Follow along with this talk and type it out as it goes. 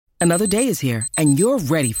Another day is here, and you're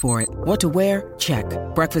ready for it. What to wear? Check.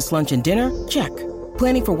 Breakfast, lunch, and dinner? Check.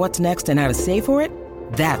 Planning for what's next and how to save for it?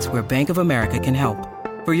 That's where Bank of America can help.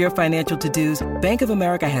 For your financial to-dos, Bank of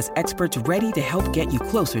America has experts ready to help get you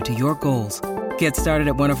closer to your goals. Get started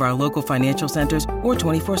at one of our local financial centers or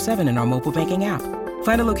 24/7 in our mobile banking app.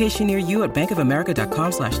 Find a location near you at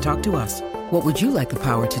bankofamerica.com/talktous. What would you like the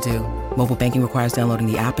power to do? Mobile banking requires downloading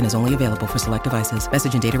the app and is only available for select devices.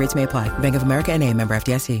 Message and data rates may apply. Bank of America N.A., member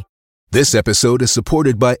FDIC. This episode is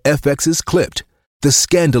supported by FX's Clipped, the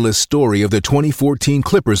scandalous story of the 2014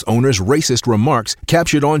 Clippers owner's racist remarks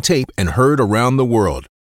captured on tape and heard around the world.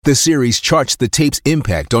 The series charts the tape's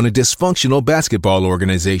impact on a dysfunctional basketball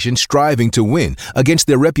organization striving to win against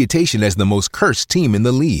their reputation as the most cursed team in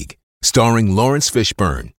the league. Starring Lawrence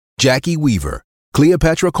Fishburne, Jackie Weaver,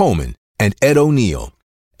 Cleopatra Coleman, and Ed O'Neill.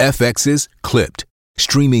 FX's Clipped,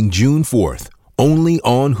 streaming June 4th, only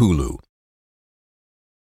on Hulu.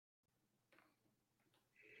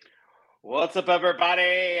 What's up,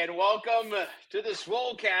 everybody, and welcome to the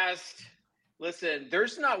Swolecast. Listen,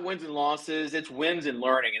 there's not wins and losses, it's wins and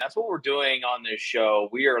learning, and that's what we're doing on this show.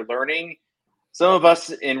 We are learning, some of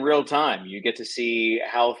us in real time. You get to see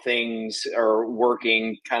how things are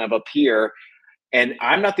working kind of up here, and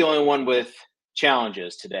I'm not the only one with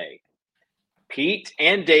challenges today. Pete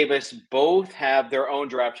and Davis both have their own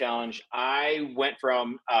draft challenge. I went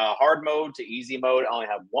from hard mode to easy mode. I only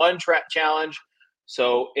have one trap challenge.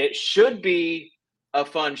 So it should be a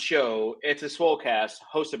fun show. It's a Swolecast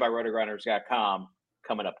hosted by RotoGrinders.com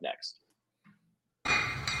coming up next. Are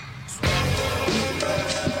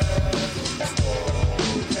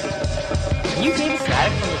you Davis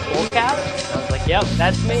Maddox from the Swolecast? I was like, yep,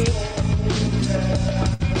 that's me.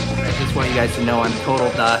 I just want you guys to know I'm total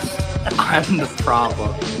dust. I'm the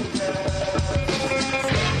problem.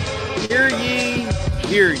 Hear ye,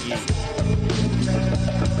 hear ye.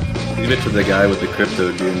 Leave it to the guy with the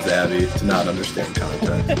crypto dunes, Abby, to not understand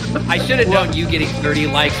context. I should have known you getting 30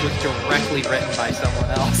 likes was directly written by someone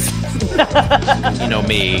else. You know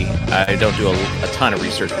me, I don't do a ton of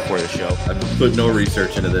research before the show. I've put no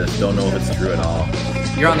research into this. Don't know if it's true at all.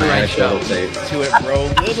 You're on the right show. To it, bro.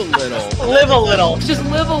 Live a little. Live a little. Just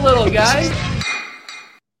live a little, guys.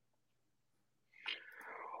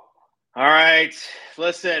 All right.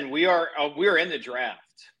 Listen, we are in the draft.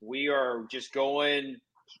 We are just going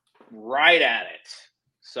right at it.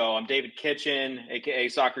 So I'm David Kitchen, aka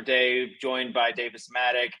Soccer Dave, joined by Davis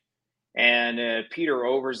Maddox and Peter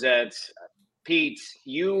Overzet. Pete,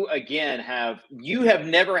 you have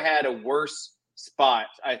never had a worse spot,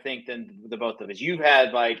 I think, than the both of us. You've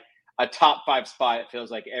had like a top 5 spot, it feels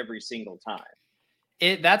like, every single time.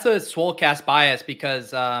 That's a Swolecast bias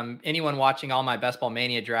because anyone watching all my Best Ball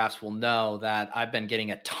Mania drafts will know that I've been getting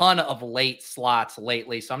a ton of late slots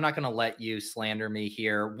lately. So I'm not going to let you slander me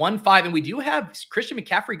here. 1-5, and we do have Christian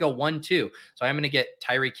McCaffrey go 1-2. So I'm going to get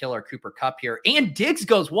Tyreek Hill or Cooper Kupp here, and Diggs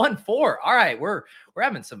goes 1-4. All right, we're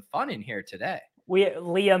having some fun in here today.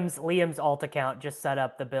 Liam's alt account just set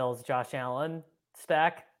up the Bills Josh Allen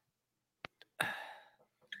stack.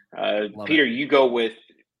 Peter, you go with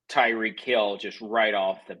Tyreek Hill just right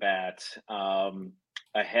off the bat,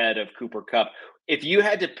 ahead of Cooper Kupp. If you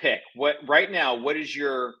had to pick, what is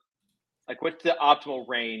your, what's the optimal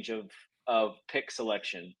range of pick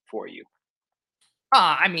selection for you?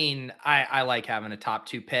 I mean, I like having a top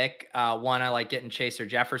 2 pick. One, I like getting Chase or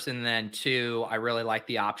Jefferson. And then 2, I really like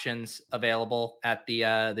the options available at the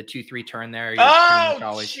 2-3 turn there.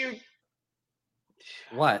 Shoot!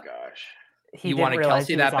 What? Oh, gosh. You wanted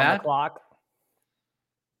Kelsey that bad? Clock.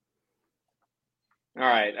 All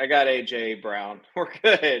right, I got AJ Brown. We're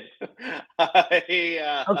good.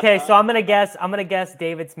 Okay, so I'm gonna guess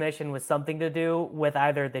David's mission was something to do with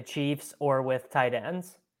either the Chiefs or with tight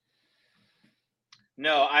ends.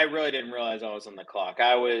 No, I really didn't realize I was on the clock.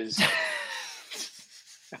 I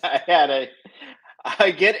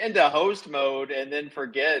get into host mode and then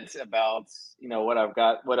forget about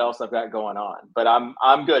what else I've got going on. But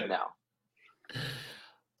I'm good now.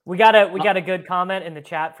 We got a good comment in the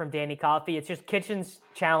chat from Danny Coffey. It's just Kitchen's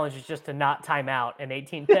challenge is just to not time out in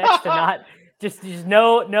 18 picks, to not just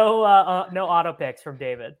no auto picks from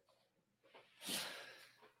David.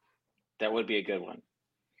 That would be a good one.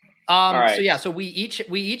 All right. So we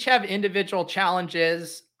each have individual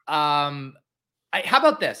challenges. How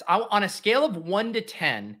about this? On a scale of 1 to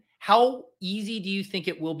 10, how easy do you think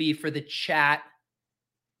it will be for the chat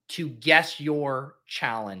to guess your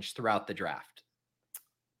challenge throughout the draft?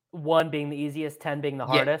 1 being the easiest, 10 being the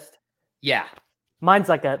hardest. Yeah. Mine's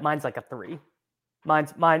like a 3. Mine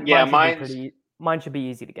should be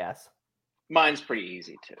easy to guess. Mine's pretty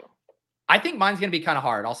easy too. I think mine's going to be kind of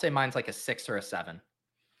hard. I'll say mine's like a 6 or a 7.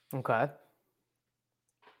 Okay.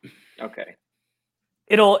 Okay.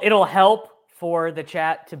 It'll help for the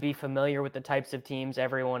chat to be familiar with the types of teams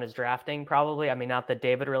everyone is drafting, probably. I mean, not that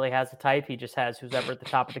David really has a type. He just has who's ever at the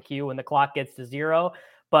top of the queue when the clock gets to 0,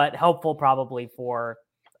 but helpful probably for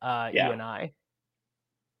you and I.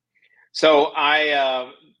 So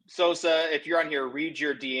Sosa, if you're on here, read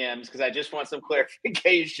your DMs because I just want some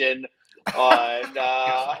clarification on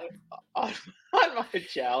my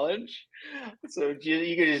challenge. So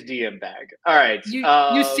you can just DM back. All right.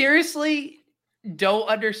 You seriously don't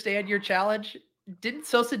understand your challenge? Didn't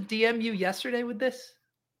Sosa DM you yesterday with this?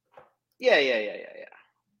 Yeah.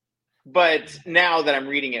 But now that I'm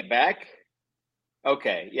reading it back,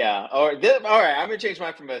 okay, yeah. All right. I'm gonna change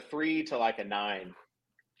mine from a 3 to like a 9.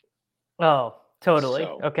 Oh, totally.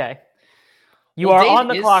 So, okay. You are on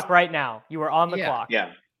the clock right now. You are on the clock.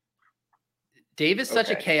 Yeah. Dave is such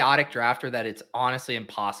a chaotic drafter that it's honestly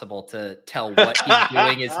impossible to tell what he's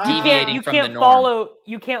doing is deviating from the norm.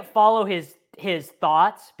 You can't follow his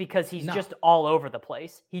thoughts because he's just all over the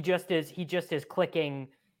place. He just is clicking.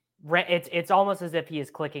 It's almost as if he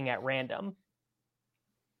is clicking at random.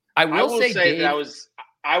 I will say Dave, that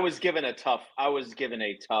I was given a tough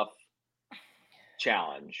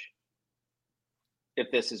challenge. If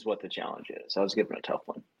this is what the challenge is, I was given a tough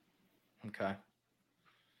one. Okay.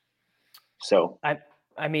 So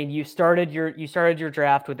I mean, you started your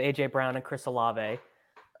draft with AJ Brown and Chris Olave.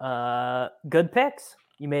 Good picks.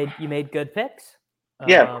 You made good picks.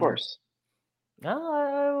 Yeah, of course.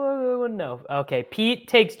 I wouldn't know. Okay, Pete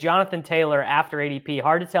takes Jonathan Taylor after ADP.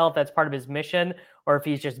 Hard to tell if that's part of his mission or if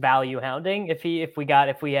he's just value hounding. If we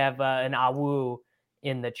have an Awu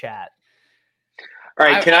in the chat. All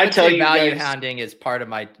right, can I tell you value guys, hounding is part of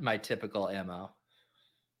my typical MO.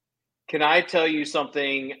 Can I tell you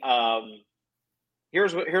something?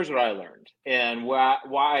 Here's what I learned, and why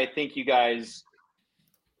I think you guys.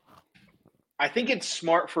 I think it's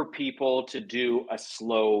smart for people to do a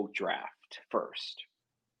slow draft first,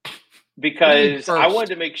 because I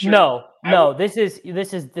wanted to make sure. No, this is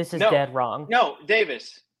dead wrong. No,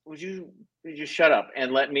 Davis, would you just shut up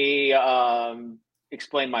and let me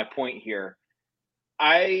explain my point here?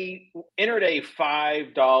 I entered a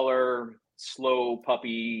 $5 slow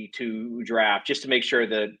puppy 2 draft just to make sure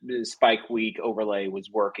the spike week overlay was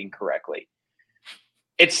working correctly.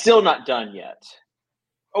 It's still not done yet,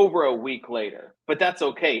 over a week later, but that's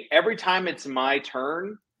okay. Every time it's my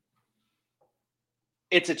turn,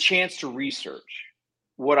 it's a chance to research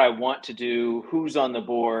what I want to do, who's on the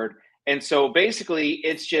board. And so basically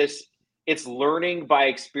it's learning by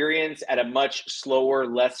experience at a much slower,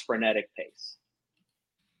 less frenetic pace.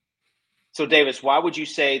 So, Davis, why would you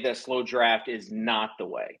say the slow draft is not the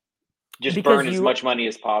way? Just burn as much money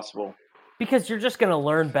as possible. Because you're just going to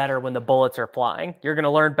learn better when the bullets are flying. You're going to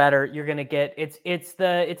learn better. You're going to get it's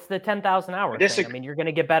the 10,000 hour thing. I mean, you're going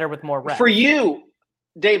to get better with more reps. For you,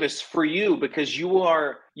 Davis, because you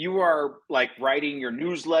are like writing your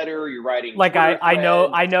newsletter. You're writing like I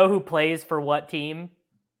know who plays for what team.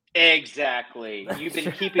 Exactly. You've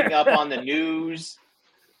been keeping up on the news.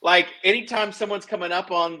 Like anytime someone's coming up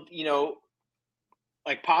on,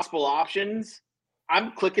 like possible options,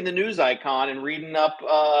 I'm clicking the news icon and reading up,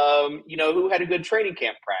 who had a good training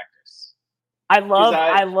camp practice. I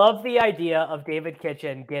love the idea of David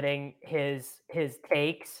Kitchen getting his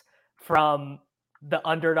takes from the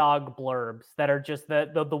underdog blurbs that are just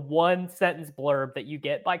the one sentence blurb that you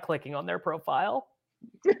get by clicking on their profile.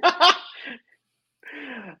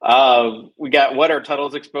 We got what are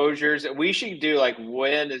Tuttle's exposures? We should do like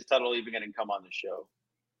when is Tuttle even going to come on the show?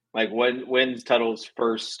 Like when's Tuttle's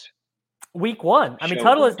first week 1? I mean,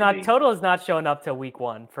 Tuttle is not showing up till week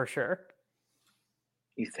 1 for sure.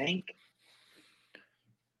 You think?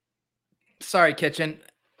 Sorry, Kitchen.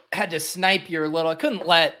 Had to snipe your little. I couldn't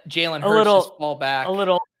let Jalen Hurts just fall back. A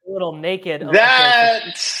little naked. That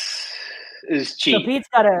is cheap. So Pete's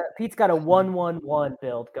got a 1-1-1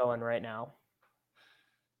 build going right now.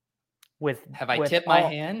 Have I tipped my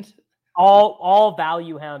hand? All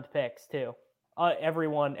value hound picks too.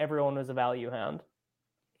 Everyone was a value hound.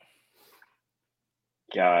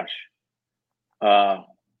 Gosh. All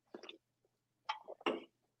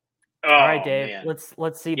right, Dave. Man.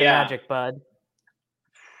 Let's see the magic, bud.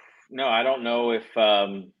 No, I don't know if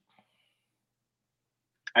I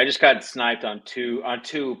just got sniped on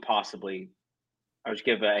two possibly. I'll just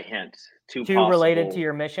give a hint. Two related to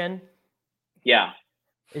your mission? Yeah.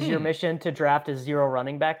 Is your mission to draft a 0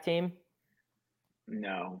 running back team?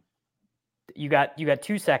 No. You got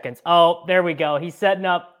 2 seconds. Oh, there we go. He's setting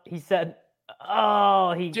up. He said,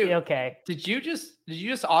 okay. Did you just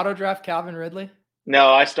auto draft Calvin Ridley?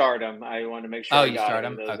 No, I started him. I wanted to make sure. You started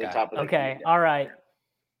him. Okay. Okay. All right.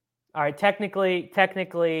 All right, technically,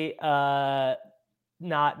 not.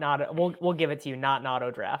 We'll give it to you. Not an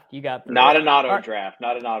auto draft. You got not an auto right. draft.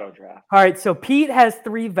 Not an auto draft. All right. So Pete has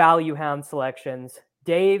 3 value hound selections.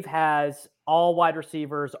 Dave has all wide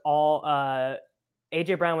receivers. All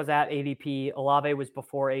AJ Brown was at ADP. Olave was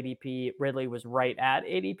before ADP. Ridley was right at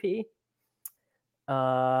ADP.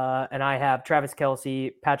 And I have Travis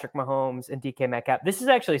Kelce, Patrick Mahomes, and DK Metcalf. This is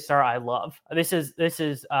actually a star I love. This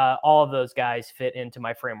is all of those guys fit into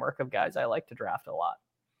my framework of guys I like to draft a lot.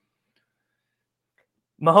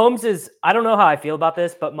 Mahomes is, I don't know how I feel about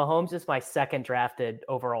this, but Mahomes is my second drafted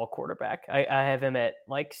overall quarterback. I have him at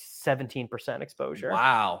like 17% exposure.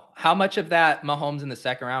 Wow. How much of that Mahomes in the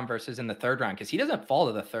second round versus in the third round? Because he doesn't fall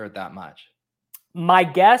to the third that much. My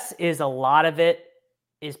guess is a lot of it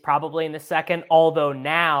is probably in the second, although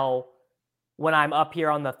now when I'm up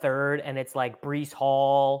here on the third and it's like Breece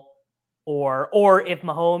Hall or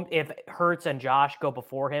if Hurts and Josh go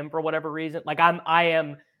before him for whatever reason, like I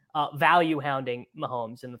am value hounding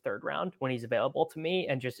Mahomes in the third round when he's available to me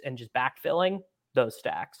and just backfilling those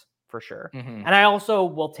stacks for sure. Mm-hmm. And I also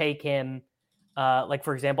will take him like,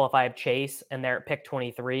 for example, if I have Chase and they're at pick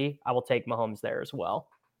 23, I will take Mahomes there as well.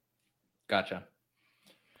 Gotcha.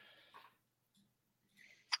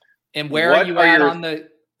 And where are you at on the...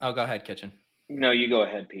 Oh, go ahead, Kitchen. No, you go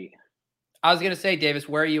ahead, Pete. I was going to say, Davis,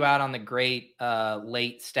 where are you at on the great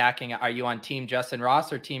late stacking? Are you on team Justin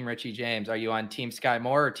Ross or team Richie James? Are you on team Sky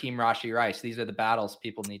Moore or team Rashee Rice? These are the battles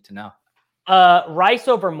people need to know. Rice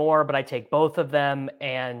over Moore, but I take both of them.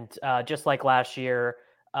 And just like last year,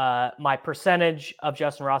 my percentage of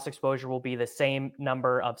Justin Ross exposure will be the same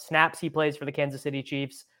number of snaps he plays for the Kansas City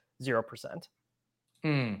Chiefs, 0%.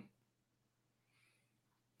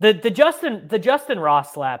 The Justin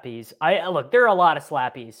Ross slappies. Look, there are a lot of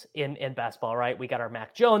slappies in basketball, right? We got our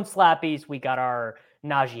Mac Jones slappies, we got our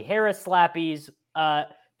Najee Harris slappies.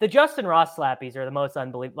 The Justin Ross slappies are the most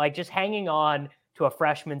unbelievable. Like just hanging on to a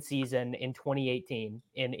freshman season in 2018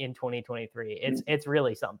 in 2023. It's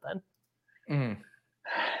really something.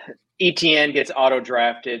 ETN gets auto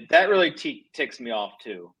drafted. That really ticks me off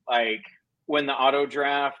too. Like when the auto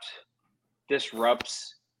draft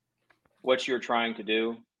disrupts what you're trying to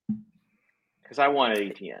do. Because I wanted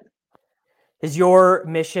ETN. Is your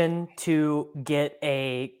mission to get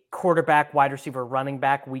a quarterback, wide receiver, running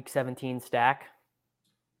back, week 17 stack?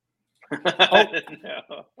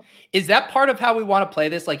 No. Is that part of how we want to play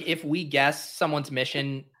this? Like, if we guess someone's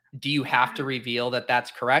mission, do you have to reveal that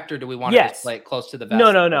that's correct, or do we want to just play it close to the vest?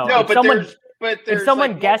 No. No, but there's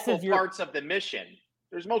someone like guesses parts of the mission.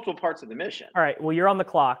 There's multiple parts of the mission. All right. Well, you're on the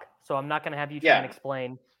clock, so I'm not going to have you try and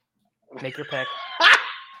explain. Make your pick.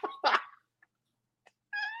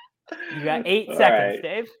 You got 8 seconds, right.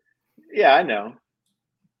 Dave. Yeah, I know.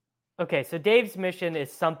 Okay, so Dave's mission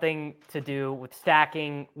is something to do with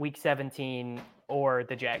stacking week 17 or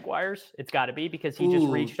the Jaguars. It's got to be because he just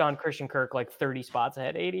reached on Christian Kirk like 30 spots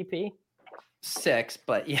ahead of ADP. 6,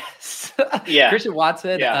 but yes. Yeah. Christian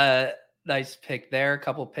Watson, nice pick there. A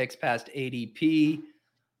couple picks past ADP.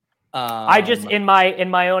 I just in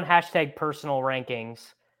my own hashtag personal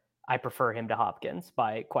rankings, I prefer him to Hopkins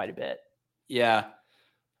by quite a bit. Yeah.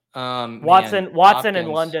 Watson and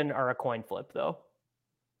London are a coin flip though.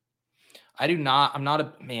 I do not. I'm not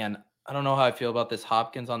a man. I don't know how I feel about this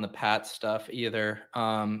Hopkins on the Pat stuff either.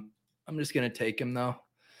 I'm just gonna take him though.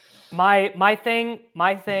 My thing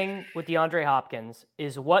with DeAndre Hopkins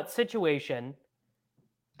is what situation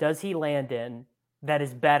does he land in that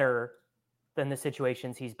is better than the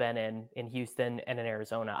situations he's been in Houston and in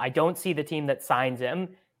Arizona. I don't see the team that signs him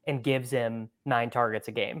and gives him 9 targets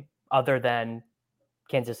a game other than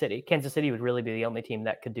Kansas City. Kansas City would really be the only team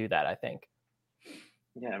that could do that, I think.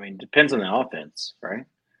 Yeah, I mean, depends on the offense, right?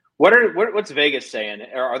 What's Vegas saying?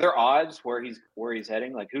 Are there odds where he's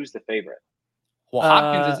heading? Like, who's the favorite? Well,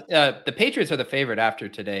 Hopkins is the Patriots are the favorite after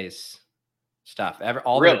today's stuff.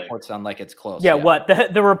 All the reports sound like it's close. Yeah. What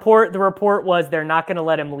the report was they're not going to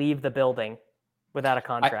let him leave the building without a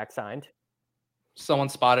contract signed. Someone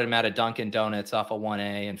spotted him at a Dunkin' Donuts off of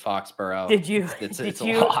 1A in Foxborough. It's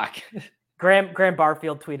a lock. Graham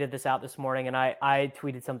Barfield tweeted this out this morning, and I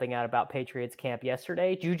tweeted something out about Patriots camp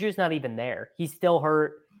yesterday. Juju's not even there. He's still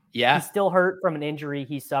hurt. Yeah. He's still hurt from an injury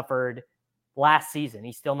he suffered last season.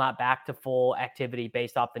 He's still not back to full activity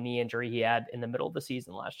based off the knee injury he had in the middle of the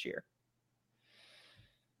season last year.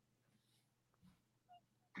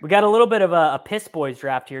 We got a little bit of a Piss Boys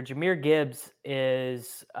draft here. Jahmyr Gibbs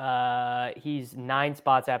is he's 9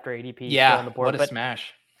 spots after ADP. Yeah, on the board. What a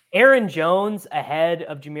smash. Aaron Jones ahead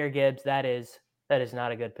of Jahmyr Gibbs. That is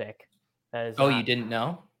not a good pick. That is you didn't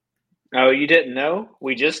know? Oh, you didn't know?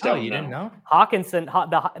 We just don't you know. didn't know? Hawkinson,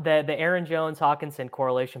 the Aaron Jones Hawkinson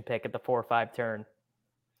correlation pick at the 4-5 turn.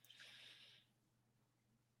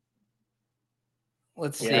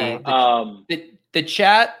 Let's see. Yeah. The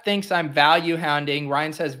chat thinks I'm value hounding.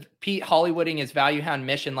 Ryan says Pete Hollywooding is value hound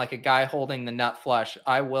mission like a guy holding the nut flush.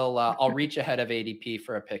 I will. I'll reach ahead of ADP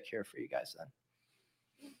for a pick here for you guys then.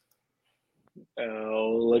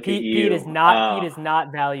 Oh, look Pete, at you. Pete is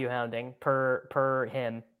not value hounding per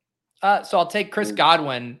him. So I'll take Chris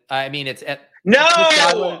Godwin. I mean, it's no. Chris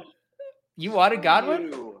Godwin. You wanted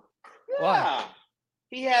Godwin? Yeah. Why?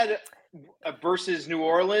 He had versus New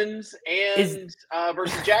Orleans and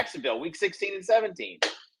versus Jacksonville, week 16 and 17.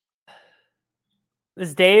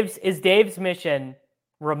 Is Dave's mission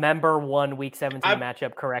remember one week 17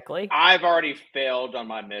 matchup correctly? I've already failed on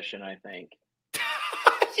my mission, I think.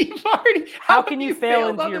 You've already. How can you fail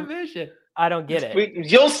into on your the mission? I don't get it.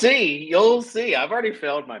 You'll see. You'll see. I've already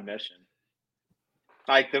failed my mission.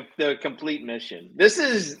 Like the complete mission.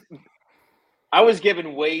 I was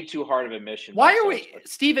given way too hard of a mission. Why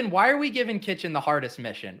are we giving Kitchen the hardest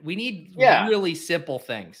mission? We need really simple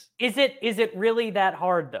things. Is it really that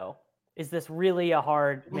hard though? Is this really a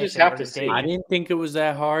hard mission? Just have to see. I didn't think it was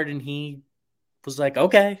that hard, and he was like,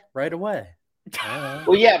 okay, right away.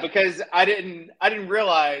 Well, yeah, because I didn't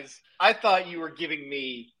realize. I thought you were giving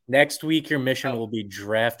me. Next week, your mission will be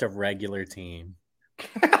draft a regular team.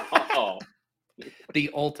 Oh, the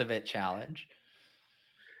ultimate challenge.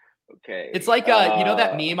 Okay. It's like you know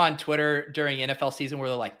that meme on Twitter during NFL season where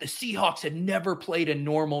they're like, the Seahawks had never played a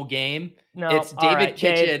normal game. No, it's David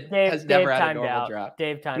Kitchen has never had a normal draft.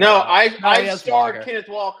 Dave timed No, out. I starred Kenneth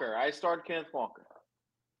Walker.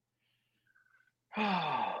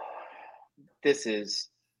 This is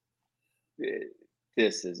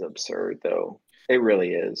absurd, though. It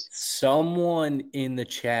really is. Someone in the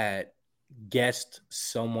chat guessed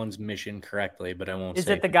someone's mission correctly, but I won't. Is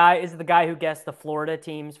it the guy who guessed the Florida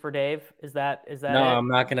teams for Dave? Is that? No, it? I'm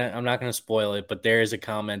not gonna spoil it, but there is a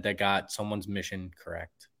comment that got someone's mission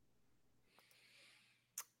correct.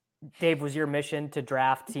 Dave, was your mission to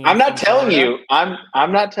draft teams? I'm not telling you. I'm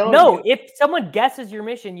not telling you. No, if someone guesses your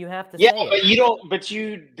mission, you have to say but it.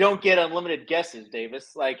 you don't get unlimited guesses,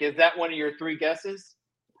 Davis. Like, is that one of your 3 guesses?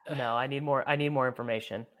 No, I need more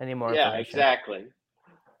information. Yeah, exactly.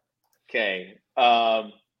 Okay.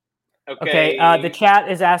 Okay. The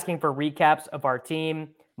chat is asking for recaps of our team.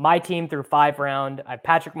 My team through 5 round. I have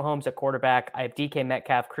Patrick Mahomes at quarterback. I have DK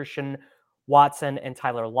Metcalf, Christian Watson, and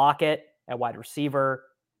Tyler Lockett at wide receiver.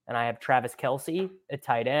 And I have Travis Kelce at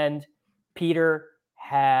tight end. Peter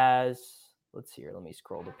has, let's see here. Let me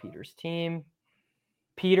scroll to Peter's team.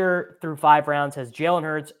 Peter through 5 rounds has Jalen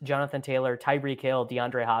Hurts, Jonathan Taylor, Tyreek Hill,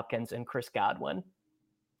 DeAndre Hopkins, and Chris Godwin.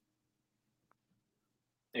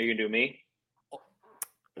 Are you gonna do me?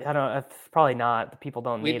 I don't. Probably not. The people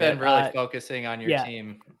don't need it. We've been really focusing on your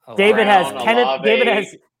team. David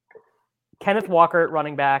has Kenneth Walker at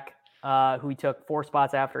running back, who he took 4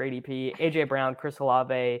 spots after ADP. AJ Brown, Chris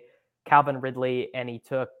Olave, Calvin Ridley, and he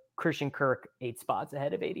took Christian Kirk 8 spots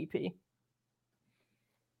ahead of ADP.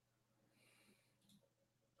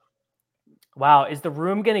 Wow, is the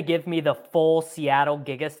room going to give me the full Seattle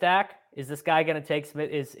Giga stack? Is this guy going to take Smith?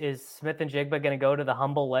 Is Smith and Jigba going to go to the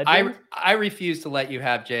humble legend? I refuse to let you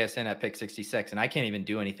have JSN at pick 66, and I can't even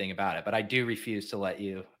do anything about it. But I do refuse to let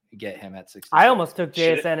you get him at 66. I almost took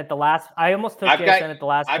JSN at the last. I almost took JSN at the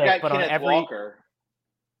last pick, but Kenneth on every Walker.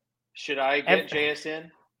 Should I get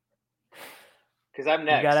JSN? Because I'm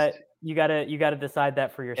next. You gotta decide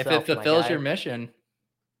that for yourself. If it fulfills your mission.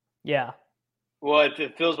 Yeah. Well, if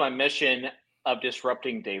it fulfills my mission of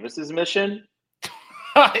disrupting Davis's mission.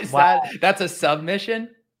 That's a submission?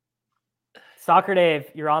 Soccer Dave,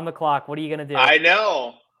 you're on the clock. What are you going to do? I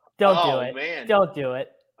know. Don't do it. Man. Don't do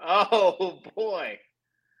it. Oh, boy.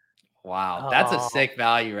 Wow. That's a sick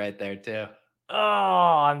value right there, too. Oh,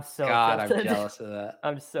 I'm so God, I'm jealous of that.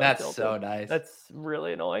 That's tilted. So nice. That's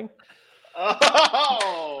really annoying.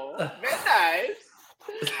 Oh, very nice.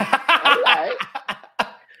 All right.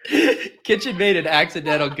 Kitchen made an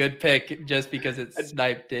accidental good pick just because it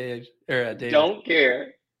sniped Dave. David. Don't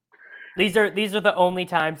care. These are the only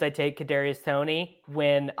times I take Kadarius Toney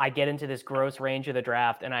when I get into this gross range of the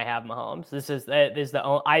draft and I have Mahomes. This is the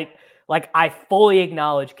only I fully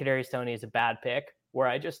acknowledge Kadarius Toney is a bad pick where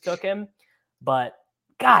I just took him, but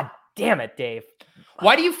God damn it, Dave.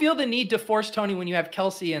 Why do you feel the need to force Toney when you have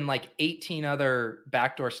Kelce and like 18 other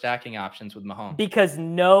backdoor stacking options with Mahomes? Because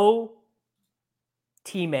no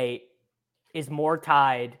teammate is more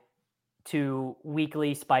tied to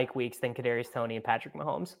weekly spike weeks than Kadarius Toney and Patrick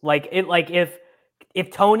Mahomes.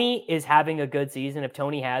 If Toney is having a good season, if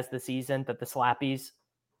Toney has the season that the Slappies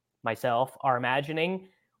myself are imagining,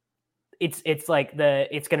 it's like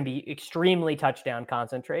it's going to be extremely touchdown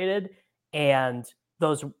concentrated, and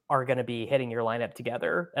those are going to be hitting your lineup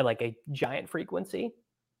together at like a giant frequency.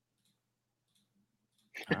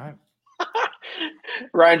 All right.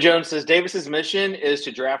 Ryan Jones says Davis's mission is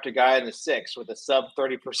to draft a guy in the 6th with a sub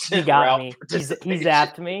 30%. He got route me. He's participation.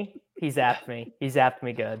 zapped me. He's zapped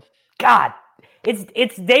me good. God,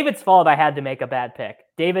 it's David's fault. I had to make a bad pick.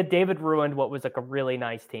 David ruined what was like a really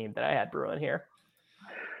nice team that I had brewing here.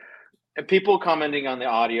 And people commenting on the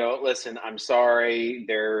audio, listen, I'm sorry.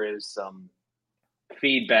 There is some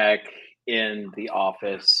feedback in the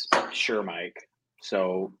office. Sure, Mike.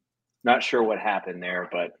 So not sure what happened there,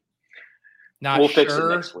 but we'll fix it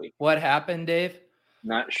next week. What happened, Dave?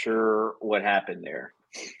 Not sure what happened there.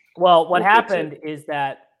 Well, what happened is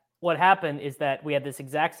that we had this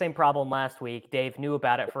exact same problem last week. Dave knew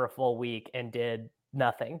about it for a full week and did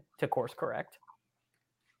nothing to course correct.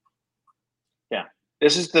 Yeah.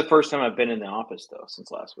 This is the first time I've been in the office, though, since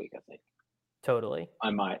last week, I think. Totally.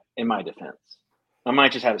 In my defense. I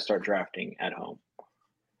might just have to start drafting at home.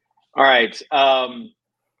 All right.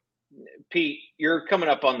 Pete, you're coming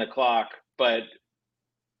up on the clock, but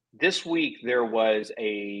this week there was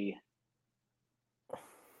a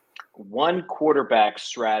one quarterback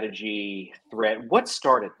strategy thread. What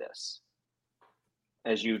started this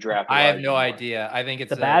as you drafted? I have no idea. I think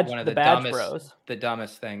it's one of the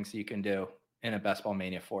dumbest things you can do in a Best Ball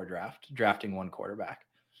Mania 4 draft, drafting one quarterback.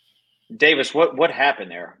 Davis, what happened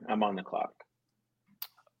there? I'm on the clock.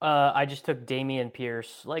 I just took Dameon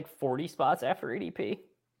Pierce like 40 spots after ADP.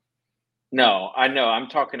 No, I know. I'm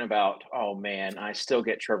talking about, oh, man, I still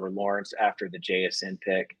get Trevor Lawrence after the JSN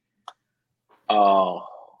pick. Oh,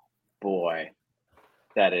 boy.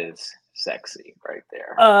 That is sexy right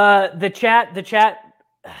there. The chat,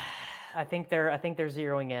 I think they're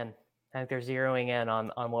zeroing in. I think they're zeroing in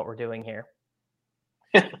on what we're doing here.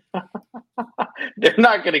 They're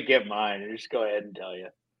not going to get mine. I'll just go ahead and tell you.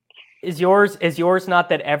 Is yours not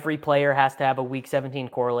that every player has to have a week 17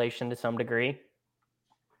 correlation to some degree?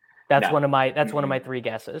 That's one of my 3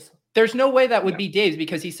 guesses. There's no way that would be Dave's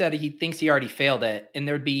because he said he thinks he already failed it, and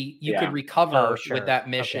there'd be could recover with that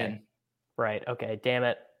mission. Okay. Right. Okay. Damn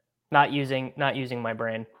it. Not using my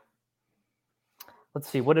brain. Let's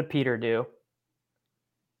see. What did Peter do?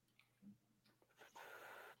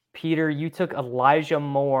 Peter, you took Elijah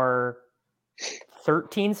Moore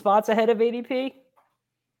 13 spots ahead of ADP.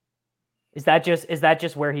 Is that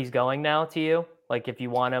just where he's going now to you? Like if you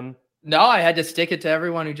want him? No, I had to stick it to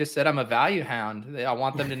everyone who just said I'm a value hound. I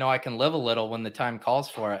want them to know I can live a little when the time calls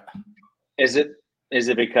for it. Is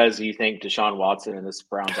it because you think Deshaun Watson and this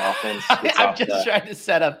Browns offense? I'm just trying to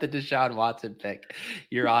set up the Deshaun Watson pick.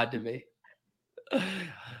 You're odd to me.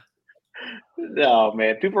 No,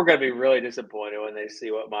 man. People are going to be really disappointed when they see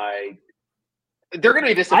what they're going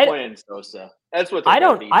to be disappointed in Sosa. That's what I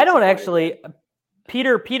don't actually.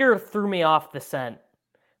 Peter threw me off the scent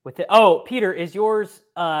with it. Oh, Peter, is yours?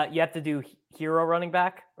 You have to do hero running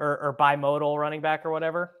back or bimodal running back or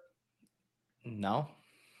whatever. No.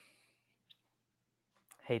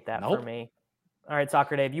 Hate that for me. All right,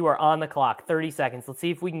 Soccer Dave, you are on the clock. 30 seconds. Let's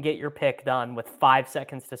see if we can get your pick done with 5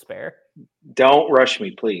 seconds to spare. Don't rush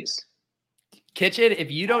me, please. Kitchen, if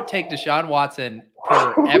you don't take Deshaun Watson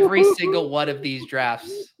per every single one of these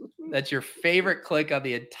drafts, that's your favorite click on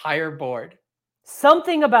the entire board.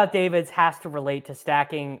 Something about David's has to relate to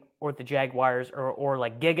stacking or the Jaguars or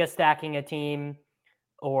like Giga stacking a team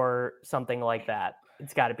or something like that.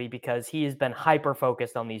 It's got to be because he has been hyper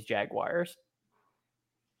focused on these Jaguars.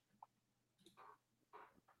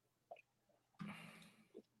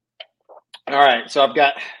 All right, so I've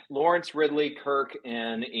got Lawrence, Ridley, Kirk,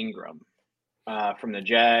 and Ingram from the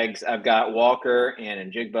Jags. I've got Walker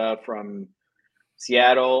and Njigba from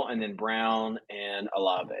Seattle, and then Brown and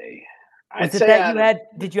Olave. Was it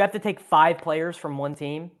that did you have to take 5 players from one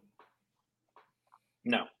team?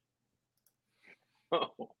 No. Oh,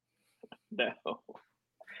 no.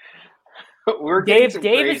 Dave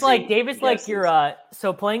is like your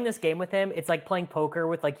so playing this game with him, it's like playing poker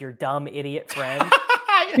with like your dumb idiot friend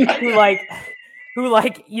who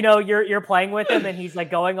you're playing with him and he's like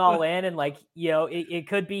going all in and like, it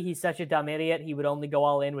could be he's such a dumb idiot he would only go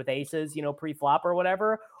all in with aces, pre-flop or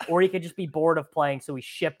whatever, or he could just be bored of playing so he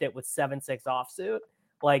shipped it with 7-6 offsuit.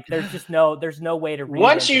 Like there's no way to read.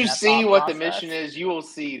 Once you see what the mission is, you will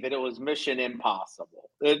see that it was mission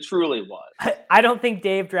impossible. It truly was. I don't think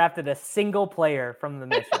Dave drafted a single player from the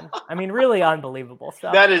mission. I mean, really unbelievable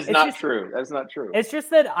stuff. That is not true. That's not true. It's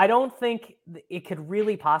just that I don't think it could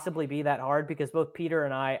really possibly be that hard because both Peter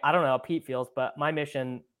and I don't know how Pete feels, but my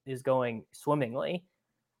mission is going swimmingly.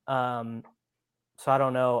 So I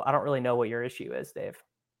don't know. I don't really know what your issue is, Dave.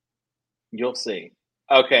 You'll see.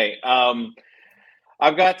 Okay.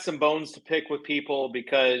 I've got some bones to pick with people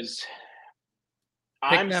because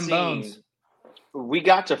I'm them seeing bones. we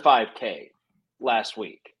got to 5K last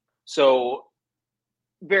week. So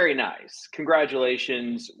very nice.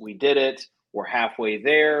 Congratulations. We did it. We're halfway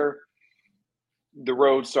there. The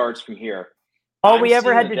road starts from here. All I'm we ever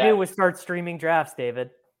seeing had the to do was start streaming drafts, David.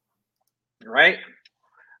 Right?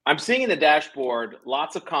 I'm seeing in the dashboard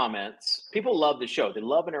lots of comments. People love the show. They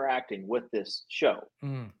love interacting with this show.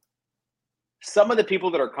 Some of the people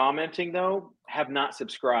that are commenting, though, have not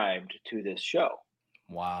subscribed to this show.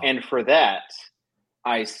 Wow. And for that,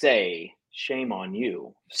 I say, shame on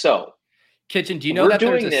you. So, Kitchen, do you know that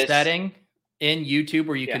there's a setting in YouTube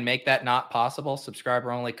where you can make that not possible?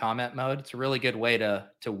 Subscriber only comment mode. It's a really good way to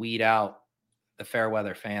weed out the fair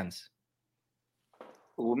weather fans.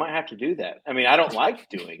 We might have to do that. I mean, I don't like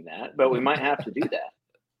doing that, but we might have to do that.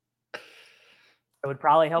 It would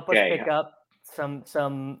probably help us pick up some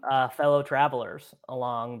fellow travelers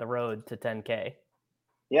along the road to 10K.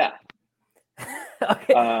 Yeah.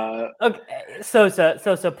 Okay. Okay.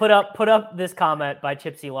 So put up this comment by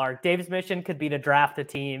Chipsy Lark. Dave's mission could be to draft a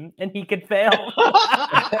team, and he could fail.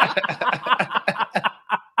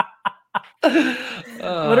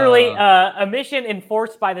 Literally, a mission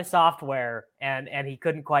enforced by the software, and he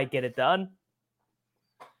couldn't quite get it done.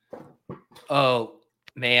 Oh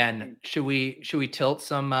man, should we tilt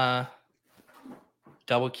some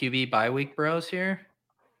double QB bye week bros here?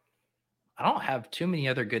 I don't have too many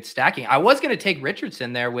other good stacking. I was going to take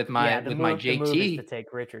Richardson there with my my JT. The move is to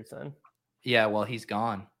take Richardson. Yeah, well, he's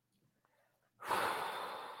gone.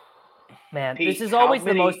 Man, Pete, this is always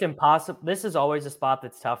the most impossible. This is always a spot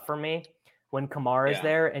that's tough for me when Kamara is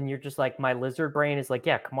there, and you're just like, my lizard brain is like,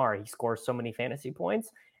 yeah, Kamara, he scores so many fantasy points,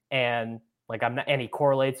 and like I'm not, and he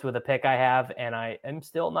correlates with a pick I have, and I am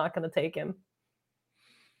still not going to take him.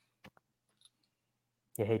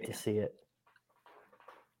 You hate to see it.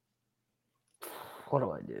 What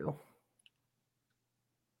do I do?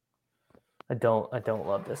 I don't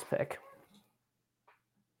love this pick.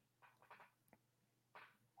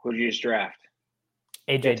 Who did you just draft?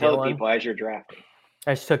 AJ Tell Dillon. people as you're drafting.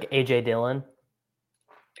 I just took AJ Dillon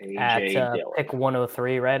at Dillon. pick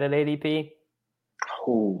 103 right at ADP.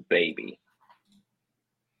 Oh, baby.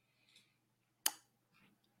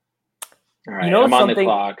 All right, I'm on the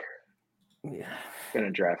clock.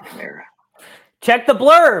 Gonna draft Kamara. Check the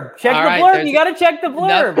blurb. Check the blurb. You got to check the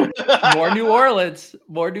blurb. More New Orleans.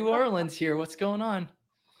 More New Orleans here. What's going on?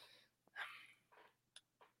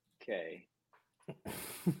 Okay.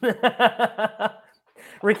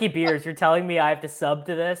 Ricky Beers, you're telling me I have to sub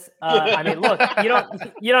to this? I mean, look, you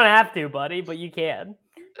don't have to, buddy, but you can.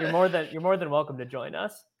 You're more than welcome to join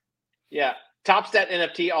us. Yeah. TopStat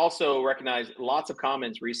NFT also recognized lots of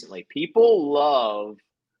comments recently. People love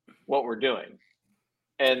what we're doing.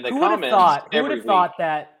 And who would have thought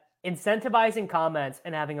that incentivizing comments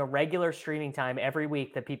and having a regular streaming time every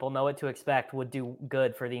week that people know what to expect would do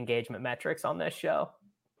good for the engagement metrics on this show?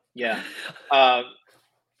 Yeah.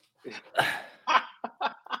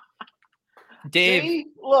 Dave, see?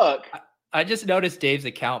 Look. I just noticed Dave's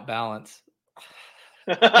account balance.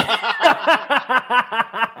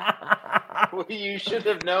 You should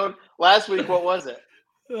have known last week. What was it?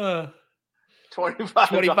 $25.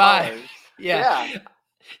 25. Yeah.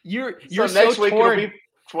 You're so next week torn. It'll be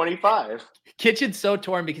 25. Kitchen's so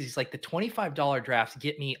torn because he's like, the $25 drafts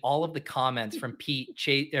get me all of the comments from Pete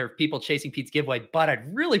or people chasing Pete's giveaway, but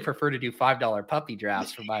I'd really prefer to do $5 puppy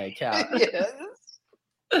drafts for my account. Yes.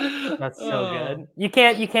 That's so good. You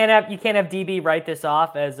can't have DB write this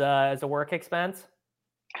off as a work expense.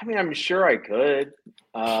 I mean, I'm sure I could.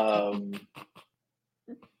 I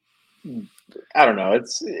don't know.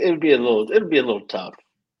 It'd be a little tough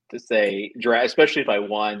to say draft, especially if I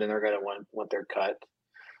won. Then they're gonna want their cut.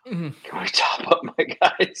 Mm-hmm. Can I top up my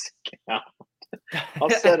guy's account? I'll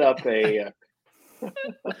set up a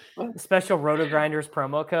special Roto Grinders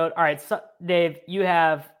promo code. All right, so Dave, you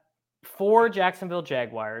have 4 Jacksonville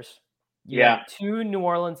Jaguars. You have 2 New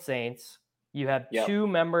Orleans Saints. You have 2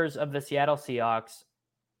 members of the Seattle Seahawks.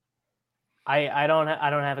 I don't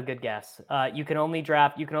have a good guess. You can only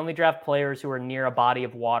draft players who are near a body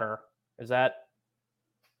of water. Is that?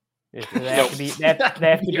 They have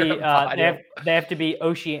to be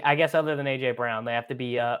ocean. I guess other than AJ Brown, they have to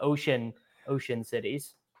be ocean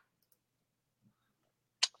cities.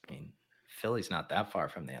 I mean, Philly's not that far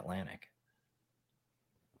from the Atlantic.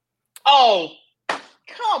 Oh,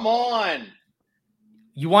 come on!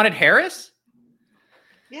 You wanted Harris?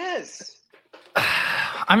 Yes.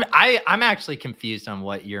 I'm actually confused on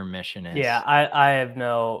what your mission is. Yeah, I have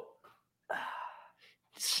no.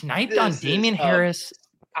 sniped on Damian Harris.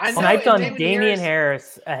 Sniped on Damian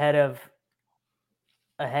Harris ahead of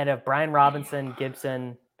Brian Robinson,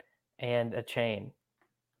 Gibson, and a chain.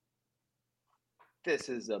 This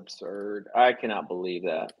is absurd. I cannot believe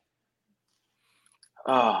that.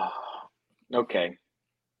 Oh, okay.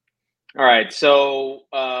 All right. So,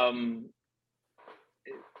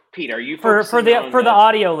 Pete, are you for the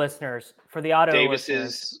audio listeners? For the audio Davis's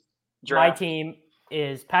listeners, draft? my team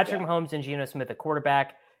is Patrick Mahomes and Geno Smith at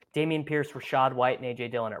quarterback, Dameon Pierce, Rashad White, and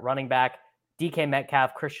AJ Dillon at running back, DK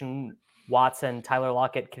Metcalf, Christian Watson, Tyler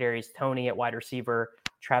Lockett, Kadarius Toney at wide receiver,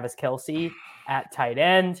 Travis Kelce at tight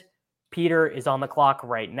end. Peter is on the clock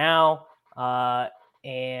right now,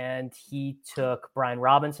 and he took Brian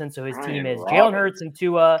Robinson. So his team is Jalen Hurts and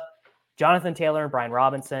Tua, Jonathan Taylor and Brian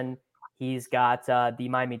Robinson. He's got the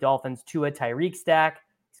Miami Dolphins, Tua, Tyreek stack.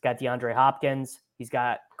 He's got DeAndre Hopkins. He's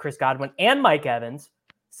got Chris Godwin and Mike Evans,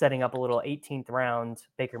 setting up a little 18th round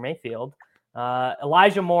Baker Mayfield.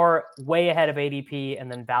 Elijah Moore way ahead of ADP,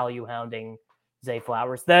 and then value hounding Zay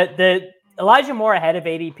Flowers. The Elijah Moore ahead of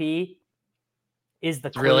ADP is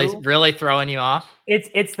the clue. Really throwing you off.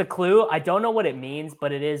 It's the clue. I don't know what it means,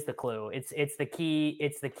 but it is the clue. It's the key.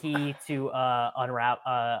 It's the key to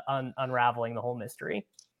unraveling the whole mystery.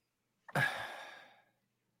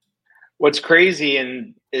 What's crazy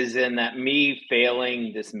is in that me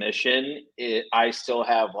failing this mission, I still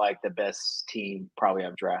have like the best team probably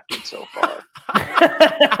I've drafted so far.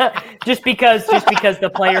 just because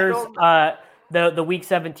the players, the week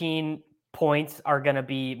 17 points are going to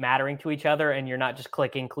be mattering to each other, and you're not just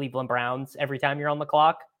clicking Cleveland Browns every time you're on the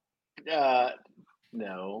clock.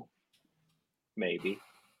 No, maybe.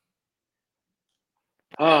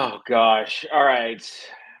 Oh gosh! All right.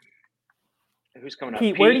 Who's coming up?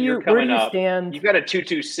 Pete, where do you stand? You've got a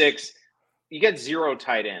 2-2-6. You got 0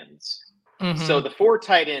 tight ends. Mm-hmm. So the 4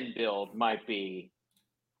 tight end build might be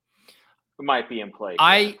in play.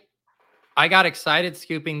 I got excited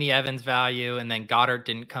scooping the Evans value, and then Goddard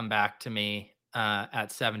didn't come back to me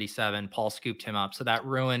at 77. Paul scooped him up, so that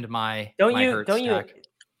ruined my Hurts stack.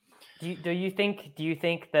 Do you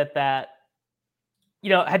think that you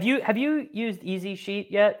know, have you used Easy Sheet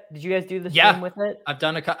yet? Did you guys do the stream with it? I've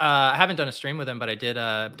done I haven't done a stream with him, but I did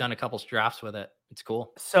done a couple drafts with it. It's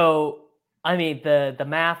cool. So, I mean, the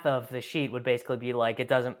math of the sheet would basically be like, it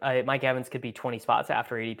doesn't Mike Evans could be 20 spots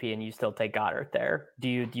after ADP and you still take Goddard there. Do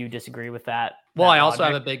you disagree with that? Well, I also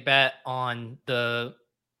have a big bet on the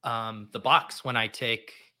Bucs when I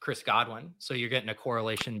take Chris Godwin. So you're getting a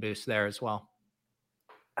correlation boost there as well.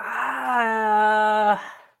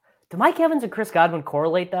 Do Mike Evans and Chris Godwin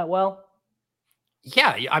correlate that well?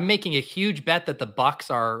 Yeah, I'm making a huge bet that the Bucs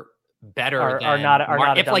are better are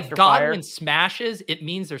not if like Godwin smashes, it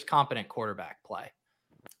means there's competent quarterback play.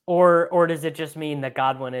 Or does it just mean that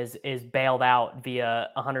Godwin is bailed out via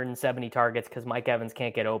 170 targets because Mike Evans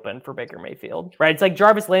can't get open for Baker Mayfield? Right? It's like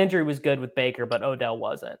Jarvis Landry was good with Baker, but Odell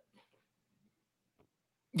wasn't.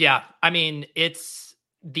 Yeah, I mean, it's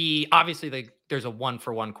obviously there's a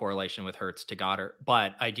 1-for-1 correlation with Hurts to Goddard,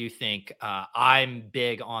 but I do think I'm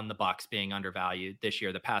big on the Bucs being undervalued this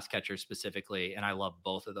year, the pass catchers specifically, and I love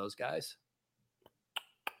both of those guys.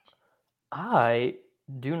 I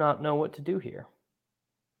do not know what to do here.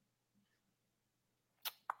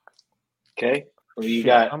 Okay, well, you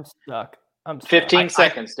got. I'm stuck. 15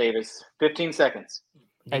 seconds, Davis. 15 seconds.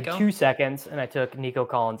 I had 2 seconds, and I took Nico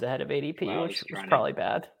Collins ahead of ADP, which was probably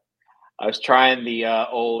bad. I was trying the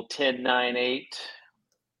old 10-9-8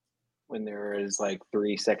 when there is like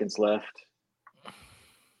 3 seconds left.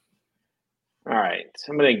 All right.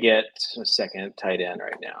 So I'm going to get a second tight end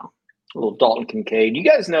right now. A little Dalton Kincaid. You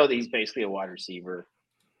guys know that he's basically a wide receiver,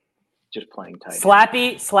 just playing tight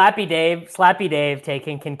end. Slappy Dave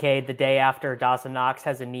taking Kincaid the day after Dawson Knox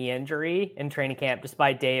has a knee injury in training camp,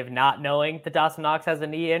 despite Dave not knowing that Dawson Knox has a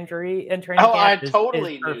knee injury in training camp. I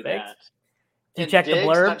totally knew that. Did you check the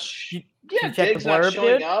blurb? Diggs not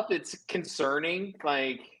showing up. It's concerning.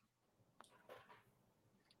 Like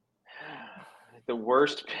the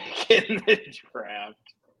worst pick in the draft.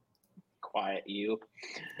 Quiet you.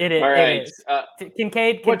 It is. All right. It is.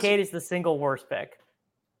 Kincaid is the single worst pick.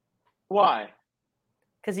 Why?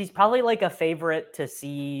 Because he's probably like a favorite to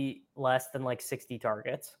see less than like 60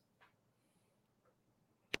 targets.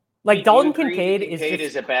 Like Dalton Kincaid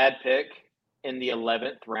is a bad pick in the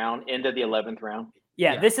 11th round, end of the 11th round.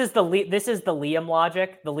 Yeah, this is the Liam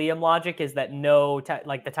logic. The Liam logic is that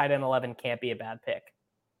the tight end 11 can't be a bad pick.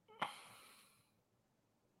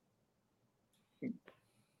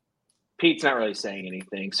 Pete's not really saying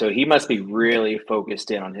anything, so he must be really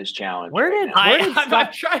focused in on his challenge.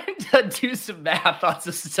 I'm trying to do some math on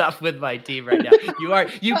some stuff with my team right now.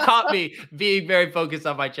 You caught me being very focused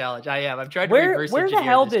on my challenge. I am. I'm trying to reverse engineer this draft. Where the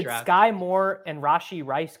hell did Sky Moore and Rashee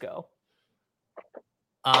Rice go?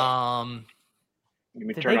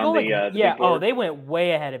 Did they go Oh, they went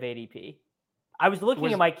way ahead of ADP. I was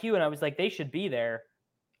looking at my queue and I was like, they should be there.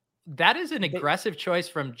 That is an aggressive choice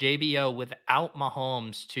from JBO without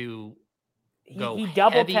Mahomes to go. He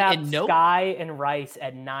double tapped Sky and Rice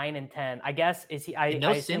at 9 and 10. I guess no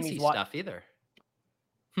Cincy stuff either.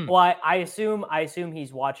 Well, I assume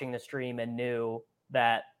he's watching the stream and knew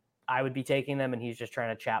that I would be taking them, and he's just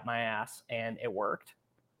trying to chat my ass, and it worked.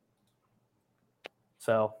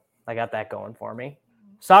 So I got that going for me.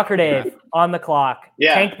 Soccer Dave on the clock.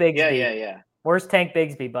 Yeah. Tank Bigsby. Yeah. Where's Tank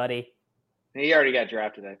Bigsby, buddy? He already got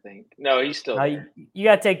drafted, I think. No, he's still there. You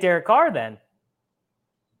got to take Derek Carr then.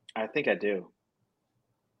 I think I do.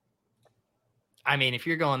 I mean, if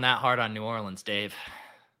you're going that hard on New Orleans, Dave,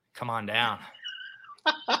 come on down.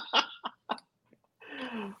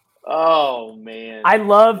 Oh, man. I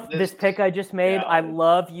love this pick I just made. Yeah. I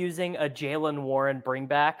love using a Jaylen Warren bring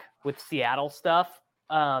back with Seattle stuff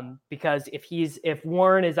because if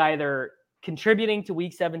Warren is either contributing to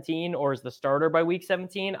week 17 or is the starter by week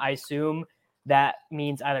 17, I assume that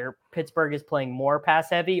means either Pittsburgh is playing more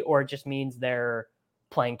pass heavy or it just means they're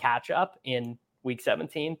playing catch up in week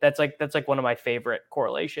 17. That's like one of my favorite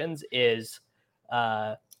correlations is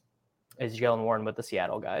Jaylen Warren with the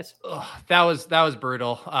Seattle guys. Ugh, that was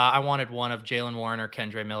brutal. I wanted one of Jaylen Warren or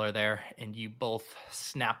Kendre Miller there, and you both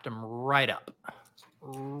snapped them right up.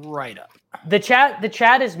 Right up. The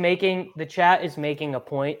chat is making a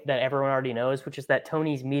point that everyone already knows, which is that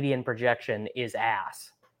Tony's median projection is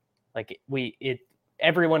ass. Like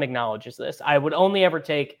everyone acknowledges this. I would only ever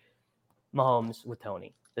take Mahomes with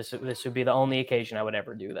Tony. This would be the only occasion I would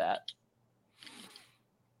ever do that.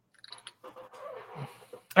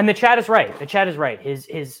 And the chat is right. His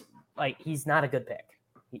he's not a good pick.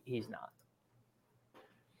 He's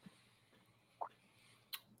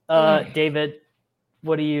not. David,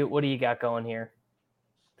 what do you got going here?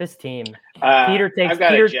 This team.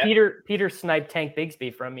 Peter sniped Tank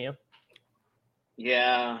Bigsby from you.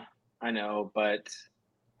 Yeah, I know, but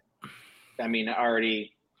I mean, I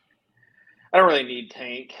don't really need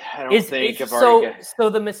Tank. So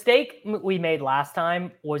the mistake we made last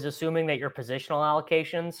time was assuming that your positional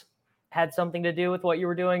allocations had something to do with what you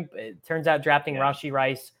were doing. It turns out drafting Rashee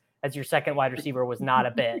Rice as your second wide receiver was not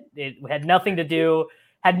a bit. It had nothing to do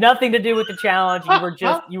with the challenge.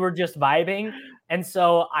 You were just vibing. And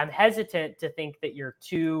so I'm hesitant to think that your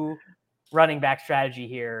 2 running back strategy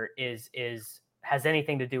here has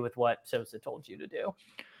anything to do with what Sosa told you to do.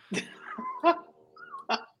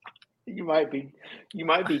 You might be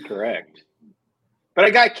correct. But I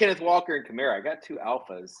got Kenneth Walker and Kamara. I got 2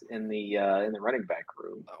 alphas in the running back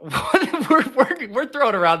room. we're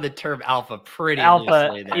throwing around the term alpha pretty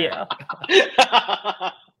loosely there. Yeah.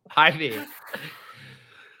 I mean,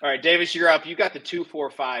 all right, Davis, you're up. You got the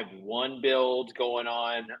 2-4-5-1 build going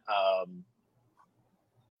on.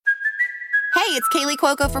 Hey, it's Kaylee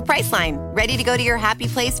Cuoco for Priceline. Ready to go to your happy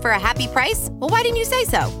place for a happy price? Well, why didn't you say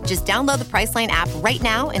so? Just download the Priceline app right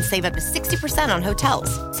now and save up to 60% on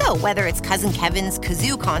hotels. So whether it's Cousin Kevin's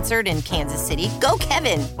Kazoo Concert in Kansas City, go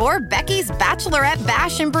Kevin, or Becky's Bachelorette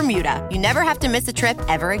Bash in Bermuda, you never have to miss a trip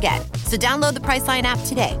ever again. So download the Priceline app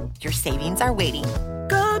today. Your savings are waiting.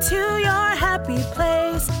 Go to your happy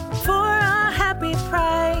place for a happy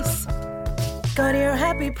price. Go to your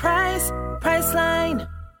happy price, Priceline.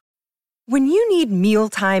 When you need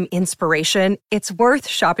mealtime inspiration, it's worth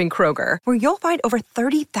shopping Kroger, where you'll find over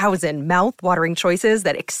 30,000 mouth-watering choices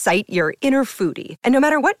that excite your inner foodie. And no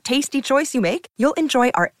matter what tasty choice you make, you'll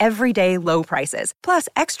enjoy our everyday low prices, plus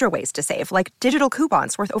extra ways to save, like digital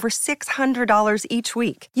coupons worth over $600 each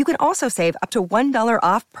week. You can also save up to $1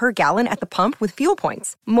 off per gallon at the pump with fuel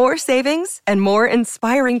points. More savings and more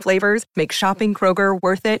inspiring flavors make shopping Kroger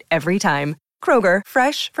worth it every time. Kroger,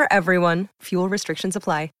 fresh for everyone. Fuel restrictions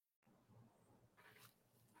apply.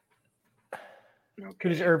 Okay.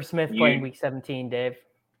 Who's Irv Smith playing week 17, Dave?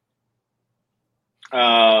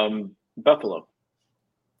 Buffalo.